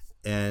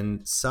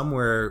 and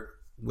somewhere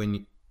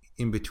when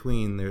in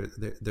between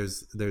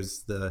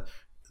there's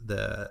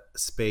the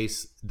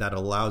space that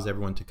allows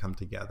everyone to come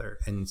together.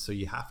 And so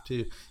you have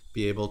to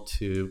be able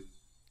to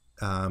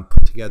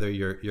put together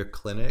your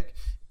clinic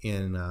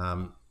in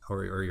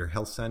or your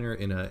health center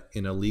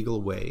in a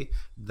legal way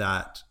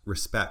that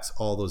respects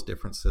all those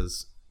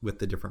differences with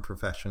the different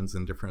professions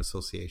and different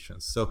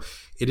associations. So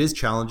it is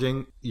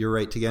challenging. You're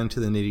right, to get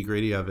into the nitty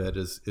gritty of it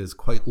is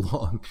quite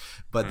long,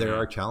 but there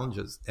are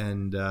challenges,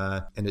 and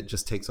it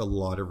just takes a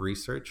lot of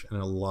research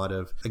and a lot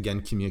of,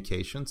 again,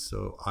 communication.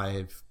 So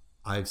I've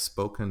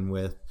spoken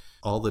with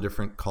all the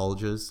different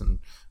colleges and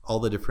all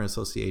the different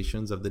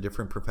associations of the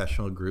different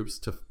professional groups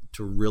to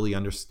really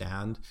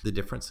understand the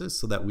differences,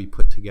 so that we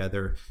put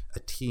together a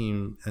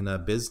team and a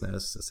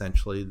business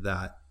essentially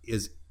that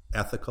is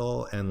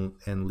ethical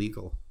and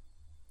legal.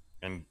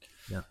 And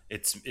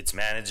it's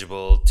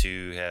manageable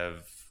to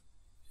have,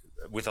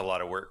 with a lot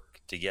of work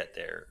to get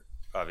there,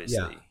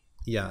 obviously.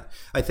 Yeah.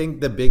 I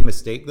think the big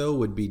mistake though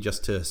would be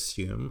just to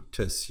assume,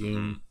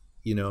 that,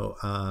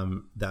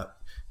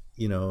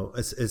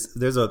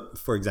 there's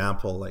for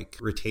example, like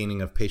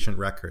retaining of patient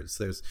records.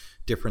 There's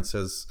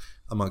differences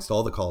amongst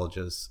all the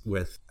colleges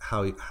with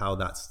how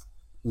that's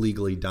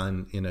legally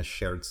done in a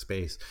shared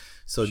space.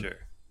 So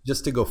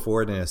just to go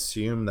forward and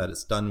assume that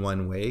it's done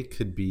one way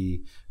could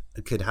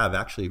have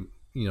actually,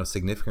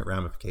 significant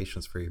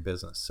ramifications for your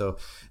business. So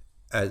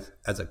as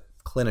a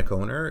clinic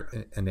owner,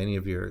 and any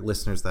of your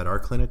listeners that are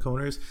clinic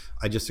owners,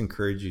 I just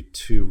encourage you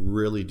to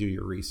really do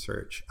your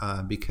research,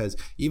 because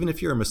even if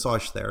you're a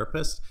massage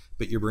therapist,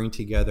 but you're bringing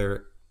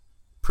together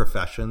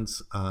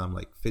professions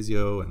like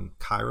physio and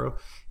chiro,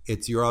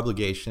 it's your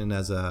obligation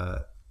as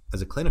a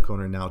clinic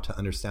owner now to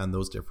understand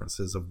those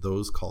differences of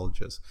those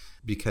colleges,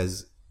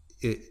 because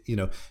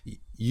you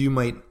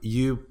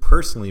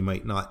personally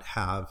might not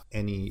have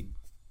any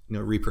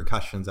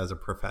repercussions as a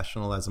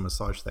professional, as a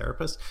massage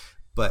therapist,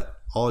 but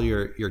all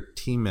your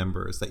team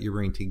members that you're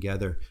bringing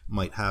together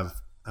might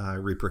have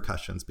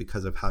repercussions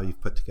because of how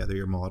you've put together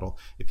your model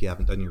if you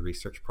haven't done your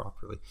research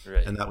properly.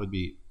 Right. And that'd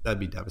be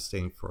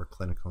devastating for a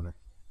clinic owner.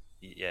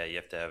 Yeah, you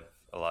have to have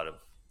a lot of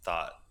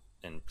thought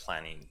and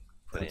planning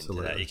put into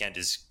that. You can't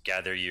just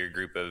gather your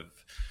group of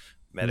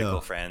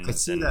medical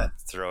friends and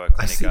throw a clinic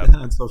up. I see that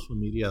on social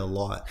media a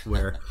lot,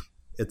 where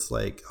it's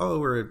like, oh,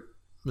 we're a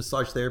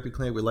massage therapy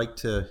clinic, we'd like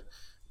to,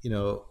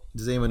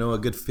 does anyone know a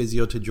good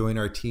physio to join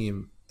our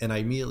team? And I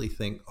immediately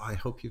think, I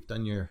hope you've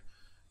done your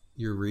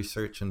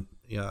research and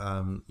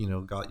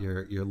got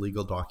your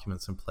legal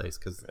documents in place,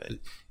 because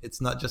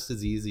it's not just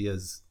as easy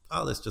as,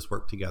 let's just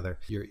work together.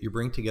 You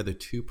bring together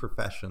two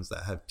professions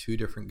that have two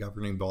different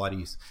governing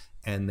bodies,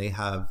 and they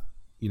have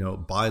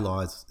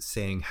bylaws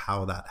saying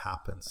how that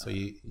happens. So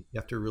you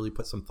have to really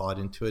put some thought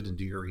into it and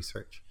do your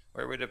research.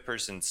 Where would a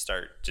person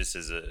start, just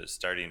as a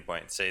starting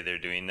point? Say they're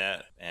doing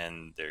that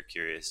and they're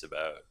curious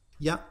about.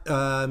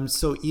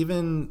 So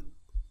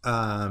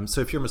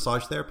if you're a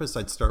massage therapist,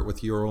 I'd start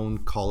with your own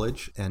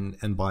college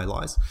and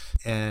bylaws,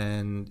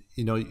 and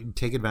you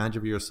take advantage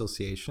of your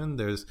association.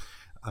 There's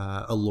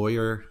a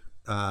lawyer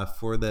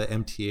for the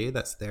MTA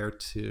that's there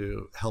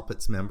to help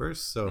its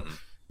members, so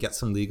get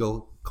some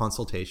legal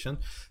consultation.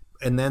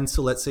 And then,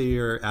 so let's say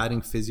you're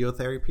adding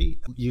physiotherapy,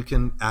 you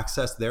can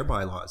access their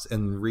bylaws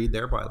and read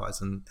their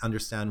bylaws and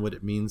understand what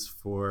it means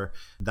for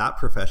that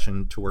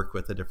profession to work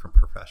with a different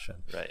profession.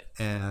 Right.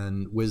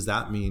 And what does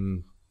that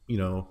mean,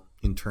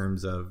 in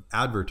terms of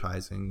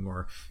advertising,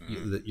 or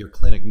your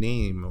clinic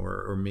name,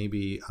 or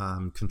maybe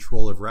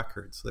control of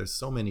records. So there's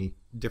so many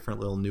different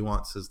little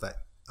nuances that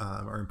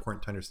are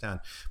important to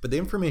understand. But the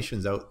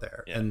information's out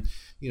there. Yeah. And,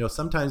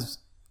 sometimes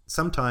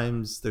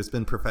there's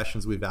been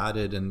professions we've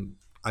added and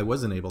I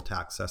wasn't able to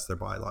access their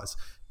bylaws.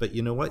 But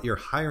you know what? You're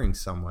hiring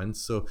someone.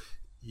 So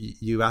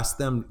you ask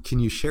them, can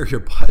you share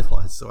your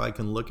bylaws so I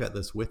can look at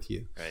this with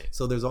you? Right.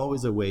 So there's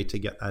always a way to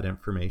get that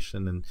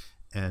information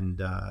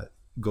and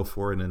go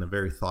forward in a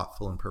very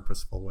thoughtful and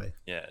purposeful way.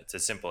 Yeah, it's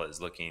as simple as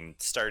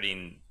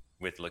starting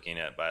with looking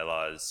at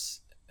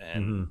bylaws,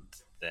 and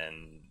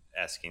then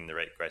asking the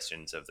right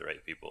questions of the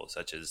right people,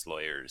 such as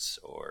lawyers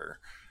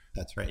or.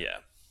 That's right. Yeah.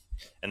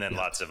 And then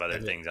lots of other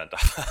things on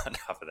top of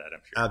that, I'm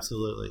sure.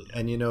 Absolutely.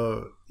 And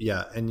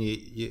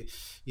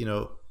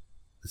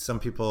some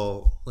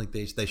people, like,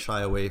 they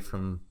shy away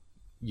from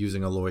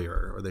using a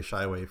lawyer, or they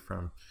shy away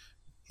from,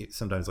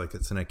 sometimes like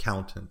it's an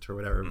accountant or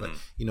whatever, but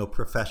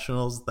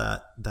professionals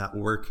that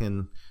work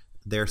in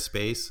their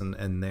space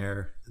and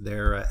their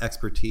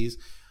expertise,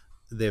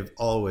 they've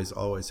always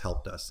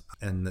helped us.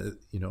 And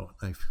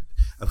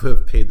I would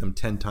have paid them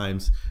 10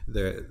 times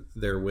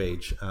their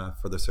wage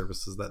for the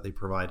services that they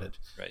provided.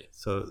 Right.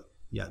 So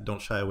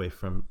don't shy away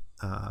from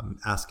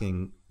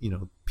asking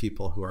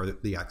people who are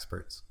the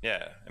experts.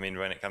 Yeah, I mean,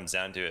 when it comes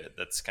down to it,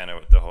 that's kind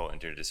of the whole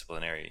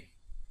interdisciplinary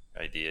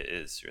idea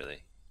is,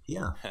 really.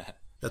 Yeah,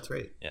 that's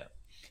right. Yeah.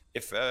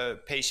 If a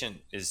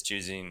patient is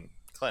choosing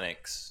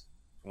clinics,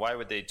 why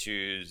would they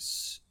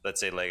choose, let's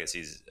say,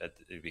 Legacies,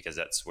 because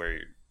that's where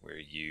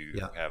you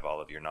Yeah, have all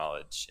of your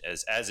knowledge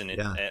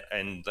yeah.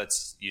 and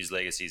let's use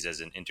Legacies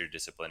as an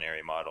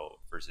interdisciplinary model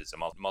versus a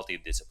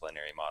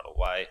multidisciplinary model.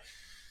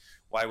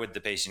 Why would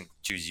the patient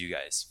choose you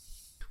guys?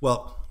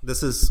 Well,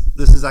 this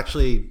is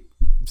actually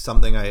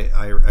something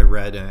I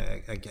read,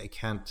 and I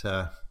can't.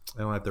 I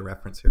don't have the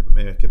reference here, but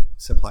maybe I could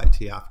supply it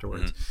to you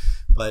afterwards.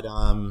 But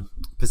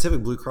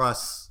Pacific Blue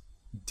Cross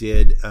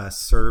did a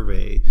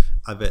survey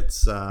of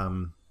its, I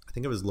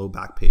think it was low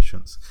back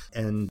patients,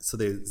 and so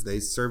they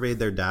surveyed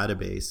their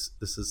database.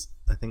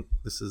 I think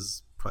this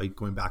is probably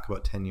going back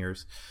about 10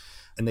 years,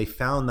 and they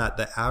found that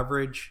the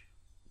average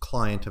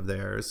client of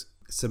theirs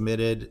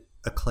submitted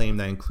a claim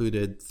that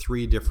included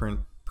 3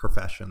 different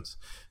professions.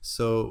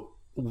 So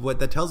what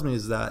that tells me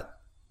is that,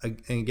 and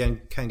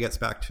again, kind of gets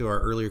back to our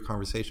earlier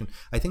conversation,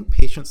 I think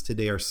patients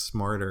today are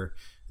smarter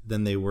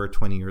than they were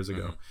 20 years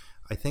ago.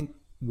 I think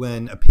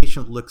when a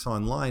patient looks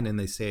online and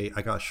they say,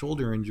 I got a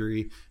shoulder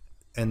injury,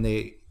 and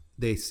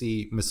they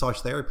see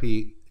massage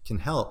therapy can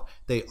help,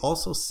 they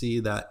also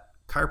see that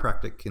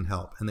chiropractic can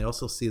help, and they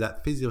also see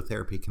that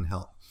physiotherapy can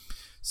help.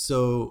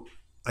 So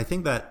I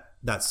think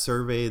that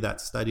survey, that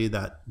study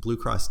that Blue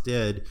Cross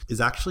did is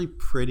actually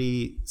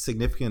pretty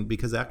significant,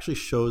 because it actually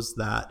shows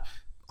that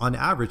on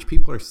average,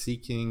 people are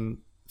seeking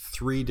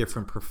 3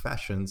 different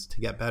professions to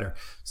get better.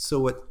 So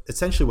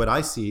what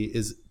I see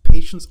is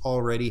patients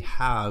already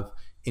have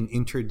an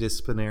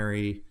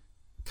interdisciplinary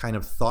kind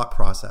of thought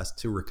process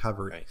to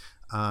recovery.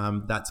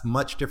 Right. That's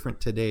much different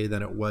today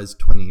than it was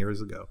 20 years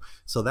ago.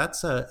 So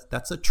that's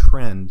a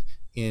trend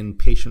in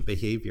patient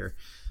behavior.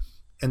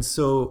 And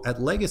so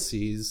at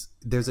Legacies,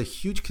 there's a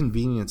huge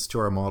convenience to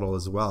our model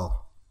as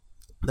well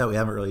that we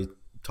haven't really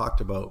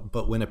talked about.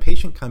 But when a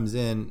patient comes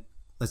in,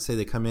 let's say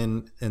they come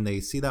in and they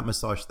see that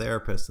massage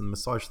therapist, and the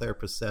massage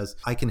therapist says,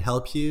 I can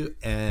help you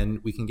and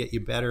we can get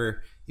you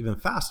better even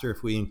faster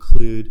if we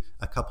include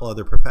a couple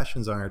other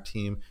professions on our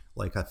team,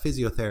 like a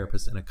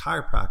physiotherapist and a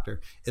chiropractor.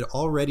 It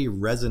already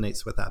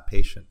resonates with that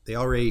patient. They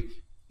already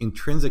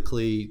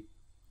intrinsically,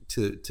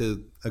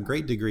 to a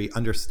great degree,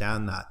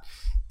 understand that.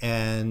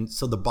 And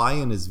so the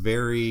buy-in is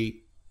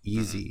very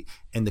easy,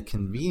 and the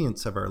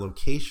convenience of our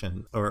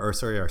location, or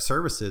our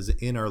services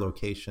in our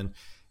location,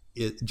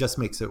 it just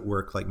makes it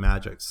work like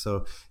magic.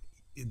 So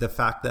the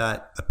fact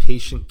that a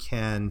patient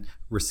can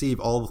receive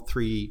all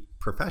 3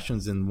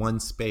 professions in one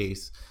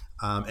space,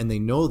 and they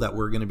know that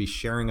we're going to be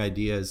sharing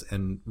ideas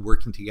and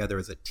working together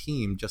as a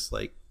team, just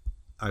like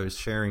I was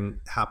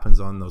sharing happens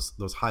on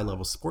those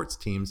high-level sports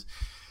teams,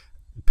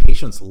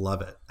 patients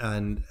love it.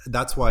 And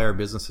that's why our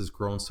business has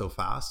grown so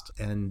fast.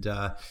 And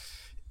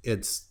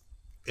it's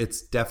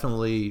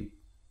definitely,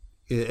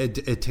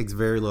 it takes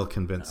very little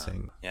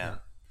convincing. Yeah.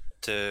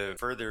 To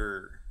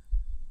further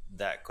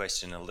that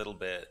question a little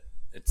bit,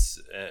 it's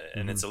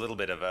a little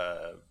bit of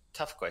a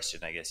tough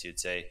question, I guess you'd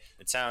say.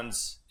 It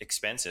sounds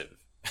expensive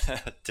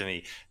to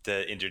me,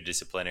 the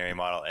interdisciplinary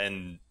model,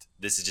 and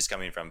this is just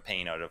coming from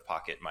paying out of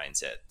pocket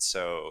mindset.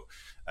 So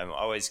I'm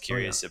always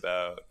curious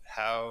about,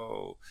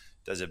 how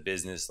does a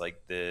business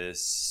like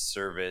this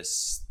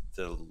service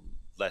the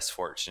less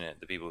fortunate,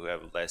 the people who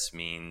have less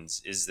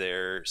means? Is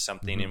there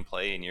something in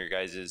play in your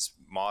guys'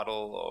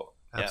 model?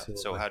 Absolutely.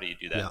 Yeah. So how do you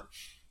do that? Yeah.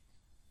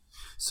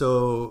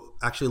 So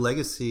actually,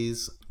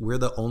 Legacies, we're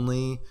the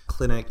only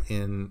clinic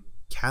in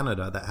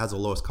Canada that has a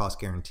lowest cost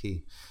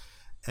guarantee.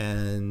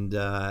 And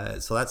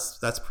so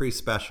that's pretty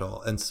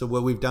special. And so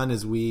what we've done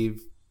is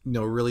we've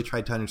really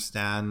tried to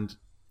understand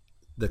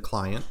the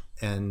client,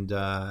 and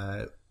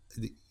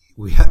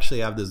we actually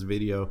have this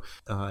video,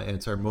 and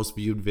it's our most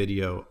viewed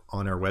video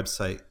on our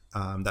website,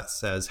 that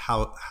says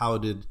how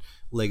did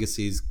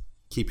Legacies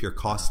keep your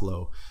costs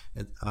low?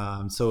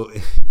 And, so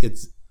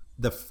it's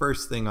the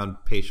first thing on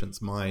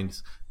patients'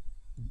 minds,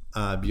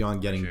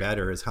 beyond getting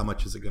better, is how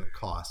much is it going to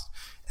cost?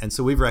 And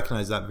so we've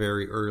recognized that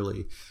very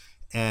early.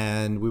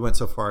 And we went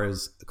so far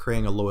as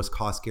creating a lowest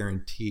cost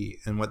guarantee.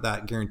 And what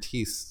that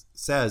guarantee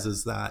says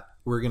is that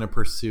we're going to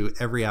pursue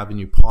every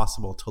avenue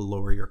possible to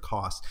lower your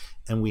costs.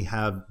 And we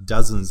have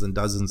dozens and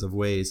dozens of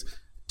ways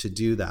to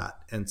do that.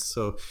 And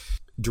so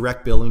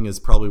direct billing is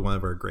probably one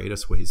of our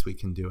greatest ways we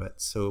can do it.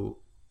 So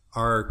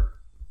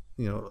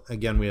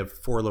again, we have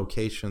 4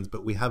 locations,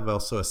 but we have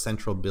also a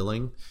central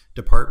billing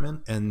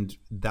department, and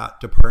that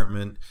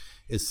department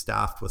is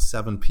staffed with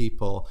 7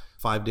 people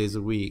 5 days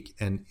a week,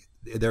 and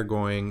they're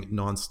going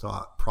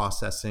nonstop,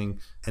 processing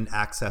and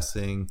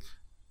accessing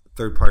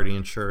third-party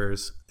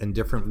insurers and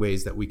different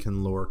ways that we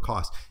can lower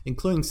costs,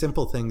 including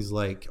simple things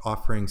like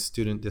offering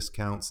student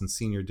discounts and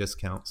senior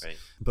discounts. Right.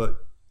 But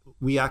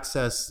we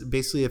access,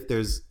 basically, if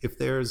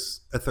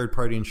there's a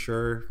third-party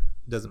insurer,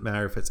 doesn't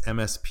matter if it's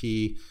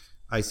MSP,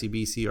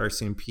 ICBC,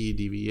 RCMP,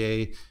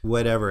 DVA,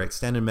 whatever,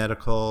 extended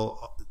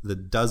medical, the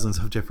dozens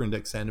of different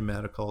extended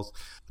medicals,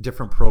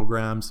 different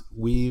programs,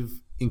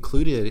 we've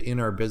included in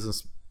our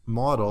business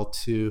model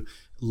to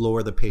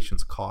lower the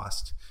patient's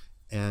cost.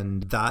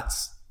 And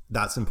that's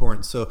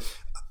important. So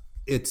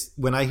It's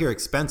when I hear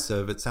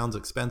expensive, it sounds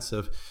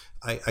expensive.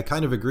 I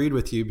kind of agreed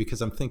with you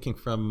because I'm thinking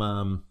from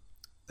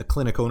a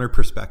clinic owner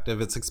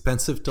perspective. It's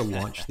expensive to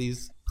launch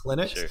these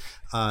clinics.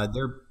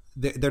 Sure.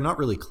 They're not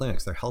really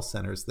clinics. They're health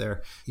centers.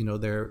 They're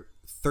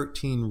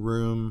 13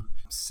 room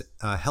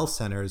health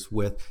centers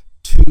with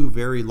 2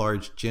 very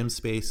large gym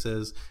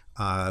spaces,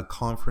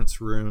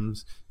 conference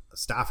rooms,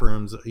 staff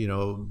rooms,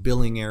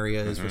 billing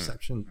areas,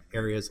 reception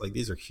areas. Like,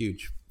 these are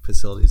huge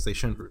facilities. I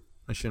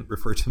shouldn't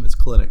refer to them as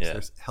clinics. Yeah.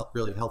 They're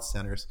really health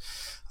centers.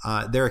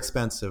 They're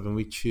expensive, and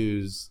we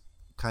choose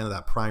kind of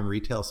that prime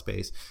retail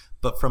space.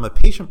 But from a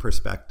patient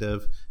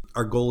perspective,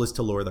 our goal is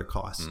to lower their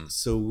costs.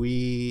 So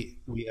we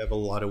have a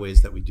lot of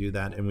ways that we do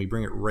that, and we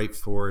bring it right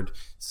forward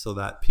so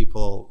that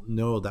people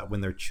know that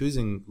when they're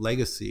choosing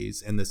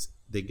Legacies and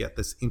they get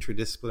this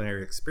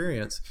interdisciplinary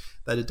experience,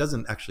 that it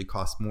doesn't actually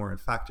cost more. In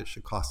fact, it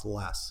should cost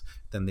less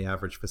than the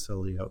average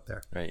facility out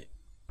there. Right.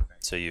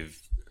 So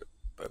you've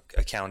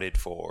accounted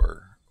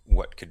for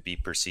what could be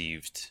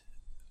perceived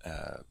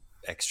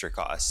extra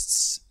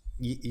costs.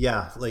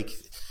 Yeah, like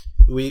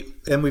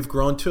we've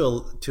grown to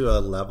a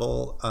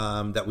level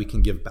that we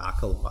can give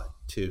back a lot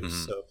too.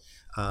 So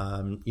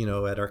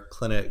at our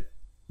clinic,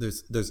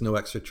 there's no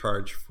extra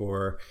charge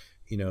for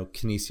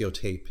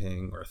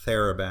kinesiotaping or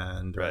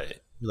TheraBand. Right.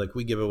 Like,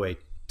 we give away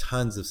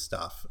tons of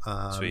stuff.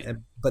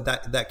 But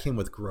that came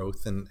with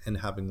growth and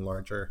having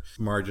larger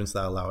margins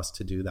that allow us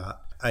to do that.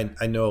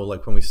 I know,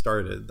 like, when we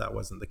started, that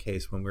wasn't the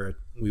case. When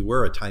we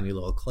were a tiny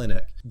little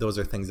clinic, those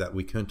are things that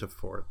we couldn't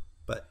afford.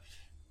 But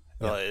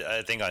well,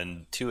 I think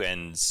on 2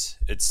 ends,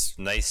 it's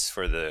nice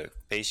for the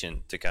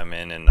patient to come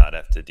in and not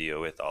have to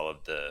deal with all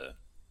of the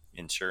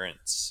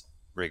insurance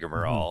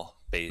rigmarole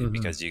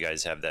because you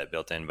guys have that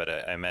built in. But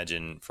I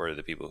imagine for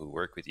the people who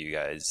work with you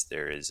guys,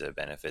 there is a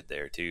benefit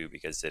there too,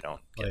 because they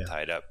don't get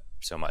tied up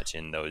so much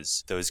in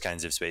those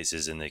kinds of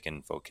spaces, and they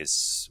can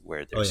focus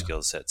where their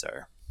skill sets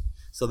are.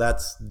 So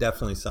that's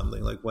definitely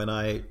something. Like, when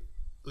I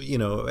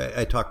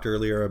talked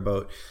earlier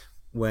about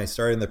when I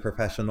started in the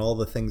profession, all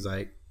the things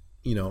I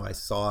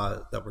saw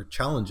that were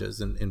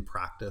challenges in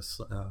practice,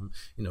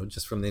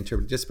 just from the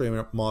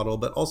interdisciplinary model,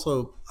 but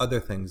also other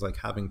things like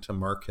having to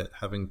market,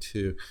 having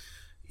to,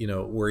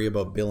 worry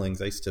about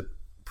billings. I used to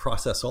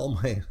process all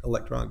my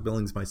electronic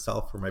billings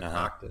myself for my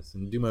practice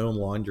and do my own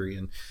laundry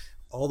and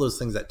all those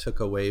things that took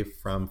away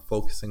from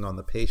focusing on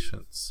the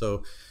patient.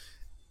 So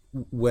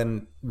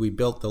when we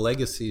built the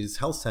Legacies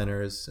health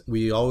centers,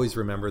 we always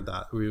remembered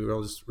that. We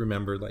always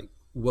remembered, like,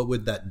 what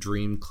would that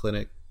dream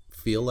clinic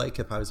feel like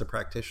if I was a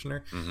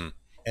practitioner?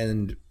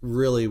 And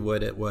really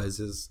what it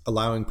was is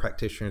allowing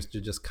practitioners to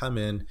just come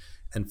in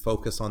and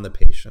focus on the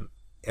patient.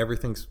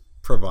 Everything's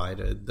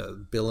provided,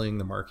 the billing,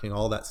 the marketing,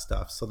 all that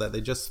stuff, so that they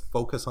just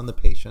focus on the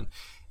patient.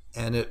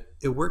 And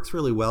it works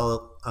really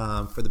well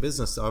for the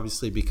business,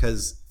 obviously,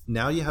 because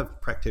now you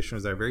have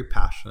practitioners that are very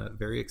passionate,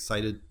 very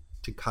excited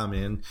to come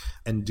in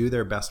and do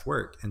their best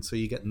work. And so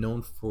you get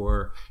known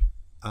for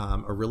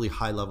a really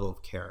high level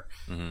of care.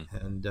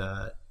 And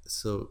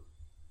so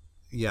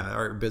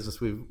our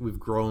business, we've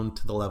grown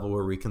to the level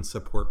where we can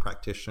support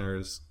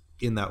practitioners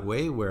in that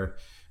way, where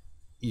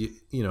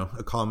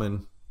a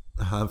common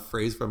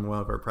phrase from one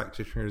of our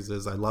practitioners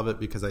is, "I love it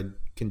because I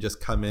can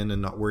just come in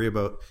and not worry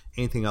about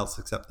anything else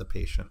except the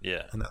patient."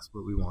 Yeah. And that's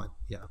what we want.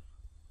 Yeah.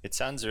 It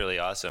sounds really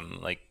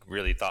awesome, like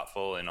really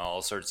thoughtful in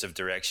all sorts of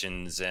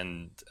directions.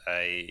 And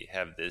I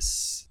have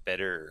this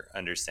better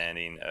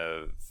understanding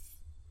of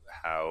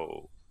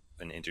how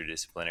an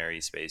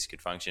interdisciplinary space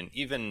could function.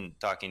 Even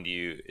talking to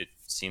you, it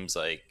seems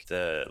like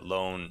the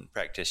lone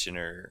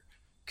practitioner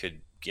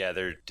could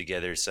gather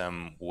together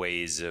some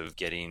ways of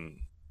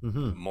getting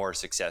more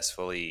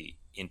successfully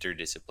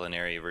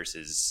interdisciplinary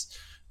versus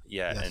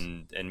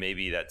and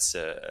maybe that's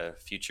a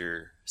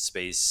future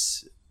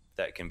space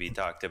that can be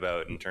talked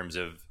about in terms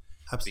of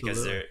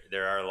because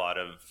there are a lot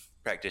of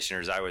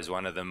practitioners. I was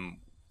one of them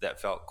that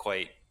felt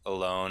quite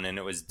alone, and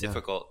it was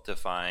difficult to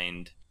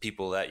find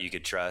people that you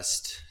could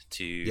trust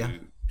to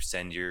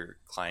send your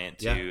client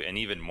to, and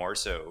even more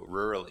so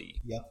rurally.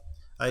 Yeah,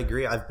 I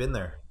agree. I've been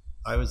there.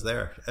 I was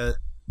there.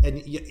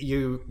 And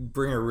you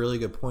bring a really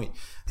good point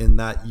in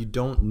that you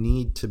don't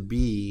need to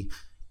be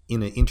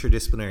in an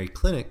interdisciplinary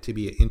clinic to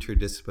be an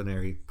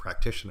interdisciplinary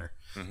practitioner.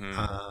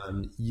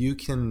 You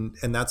can,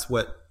 and that's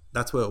what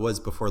it was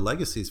before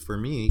Legacies for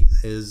me,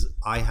 is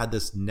I had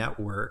this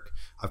network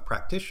of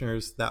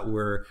practitioners that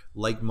were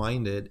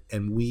like-minded,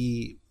 and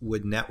we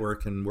would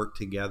network and work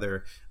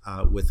together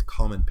with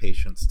common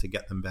patients to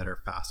get them better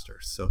faster.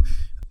 So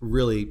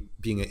really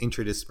being an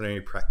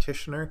interdisciplinary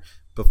practitioner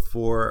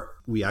before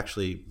we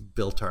actually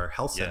built our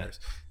health centers.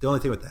 The only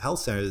thing with the health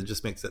centers, it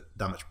just makes it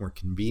that much more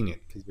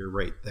convenient because you're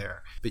right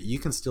there. But you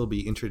can still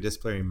be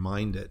interdisciplinary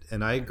minded.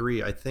 And I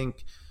agree. I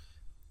think,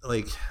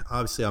 like,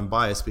 obviously I'm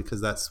biased because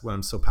that's what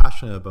I'm so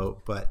passionate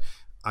about, but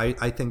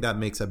I think that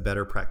makes a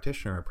better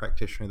practitioner, a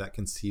practitioner that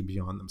can see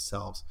beyond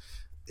themselves.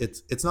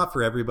 It's not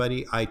for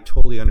everybody. I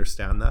totally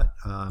understand that.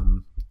 I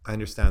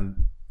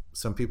understand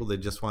some people, they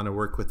just want to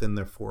work within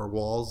their 4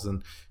 walls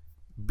and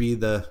be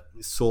the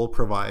sole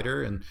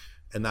provider, and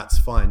that's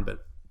fine.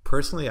 But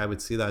personally, I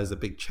would see that as a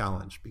big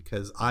challenge,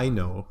 because I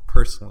know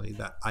personally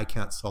that I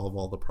can't solve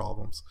all the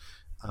problems.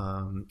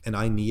 And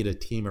I need a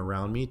team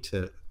around me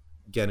to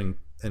get an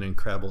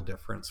incredible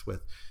difference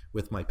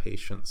with my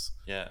patients.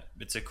 Yeah,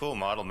 it's a cool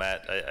model,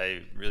 Matt.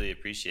 I really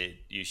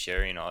appreciate you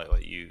sharing all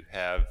what you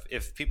have.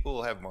 If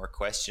people have more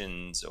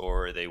questions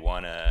or they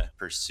want to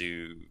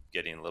pursue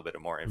getting a little bit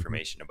of more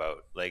information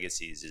about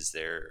Legacies, is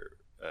there,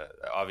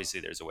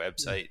 obviously there's a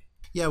website.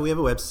 Yeah, we have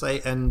a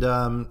website, and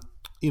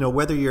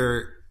whether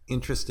you're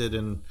interested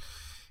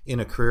in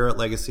a career at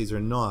Legacies or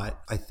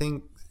not, I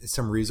think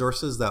some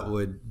resources that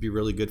would be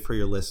really good for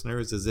your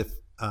listeners is if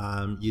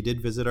you did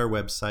visit our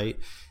website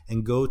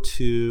and go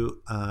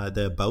to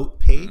the About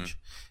page.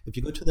 Mm-hmm. If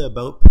you go to the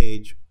About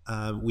page,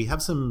 we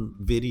have some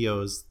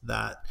videos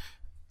that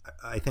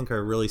I think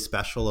are really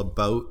special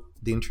about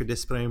the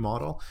interdisciplinary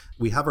model.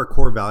 We have our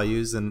core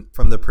values, and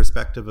from the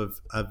perspective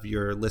of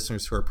your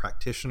listeners who are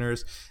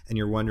practitioners and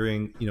you're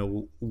wondering,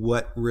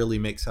 what really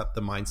makes up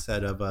the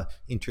mindset of a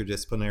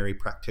interdisciplinary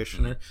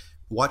practitioner,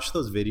 watch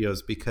those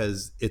videos,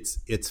 because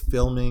it's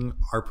filming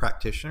our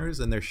practitioners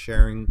and they're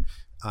sharing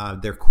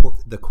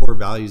the core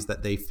values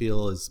that they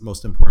feel is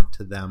most important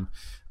to them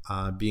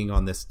being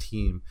on this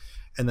team.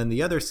 And then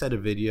the other set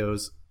of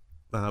videos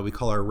we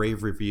call our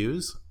rave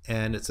reviews,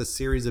 and it's a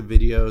series of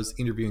videos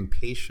interviewing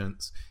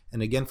patients.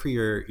 And again, for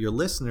your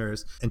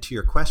listeners, and to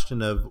your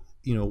question of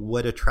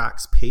what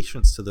attracts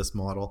patients to this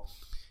model,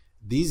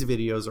 these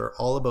videos are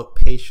all about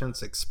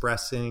patients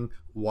expressing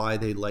why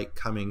they like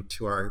coming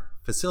to our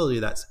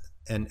facility.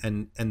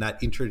 And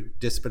that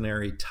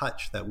interdisciplinary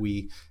touch that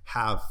we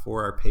have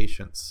for our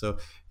patients. So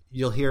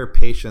you'll hear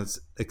patients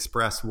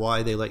express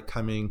why they like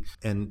coming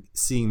and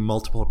seeing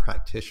multiple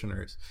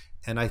practitioners.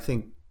 And I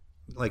think,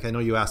 I know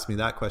you asked me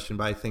that question,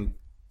 but I think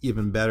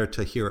even better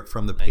to hear it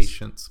from the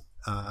patient's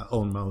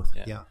own mouth.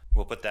 Yeah.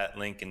 We'll put that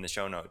link in the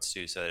show notes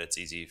too, so that it's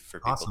easy for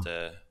people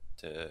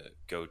to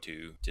go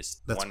to,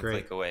 just one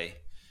click away.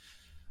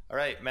 All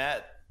right,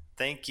 Matt,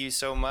 thank you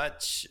so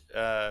much.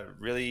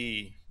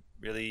 Really,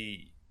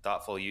 really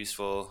thoughtful,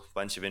 useful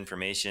bunch of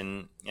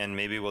information, and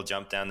maybe we'll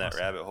jump down that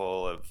rabbit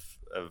hole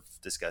of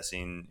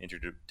discussing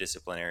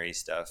interdisciplinary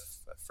stuff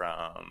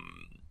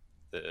from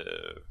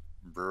the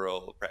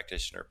rural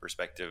practitioner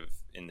perspective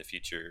in the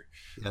future.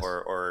 Yes.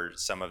 or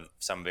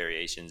some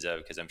variations of,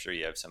 because I'm sure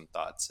you have some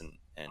thoughts and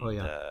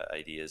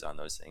ideas on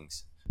those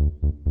things.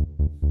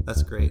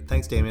 That's great.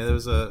 Thanks, Damien. It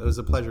was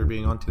a pleasure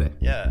being on today.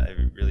 Yeah, I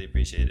really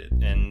appreciate it.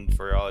 And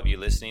for all of you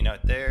listening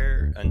out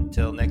there,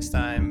 until next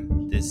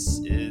time, this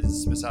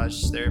is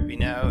Massage Therapy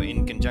Now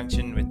in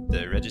conjunction with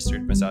the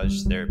Registered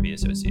Massage Therapy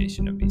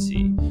Association of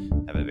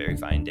BC. Have a very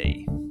fine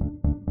day.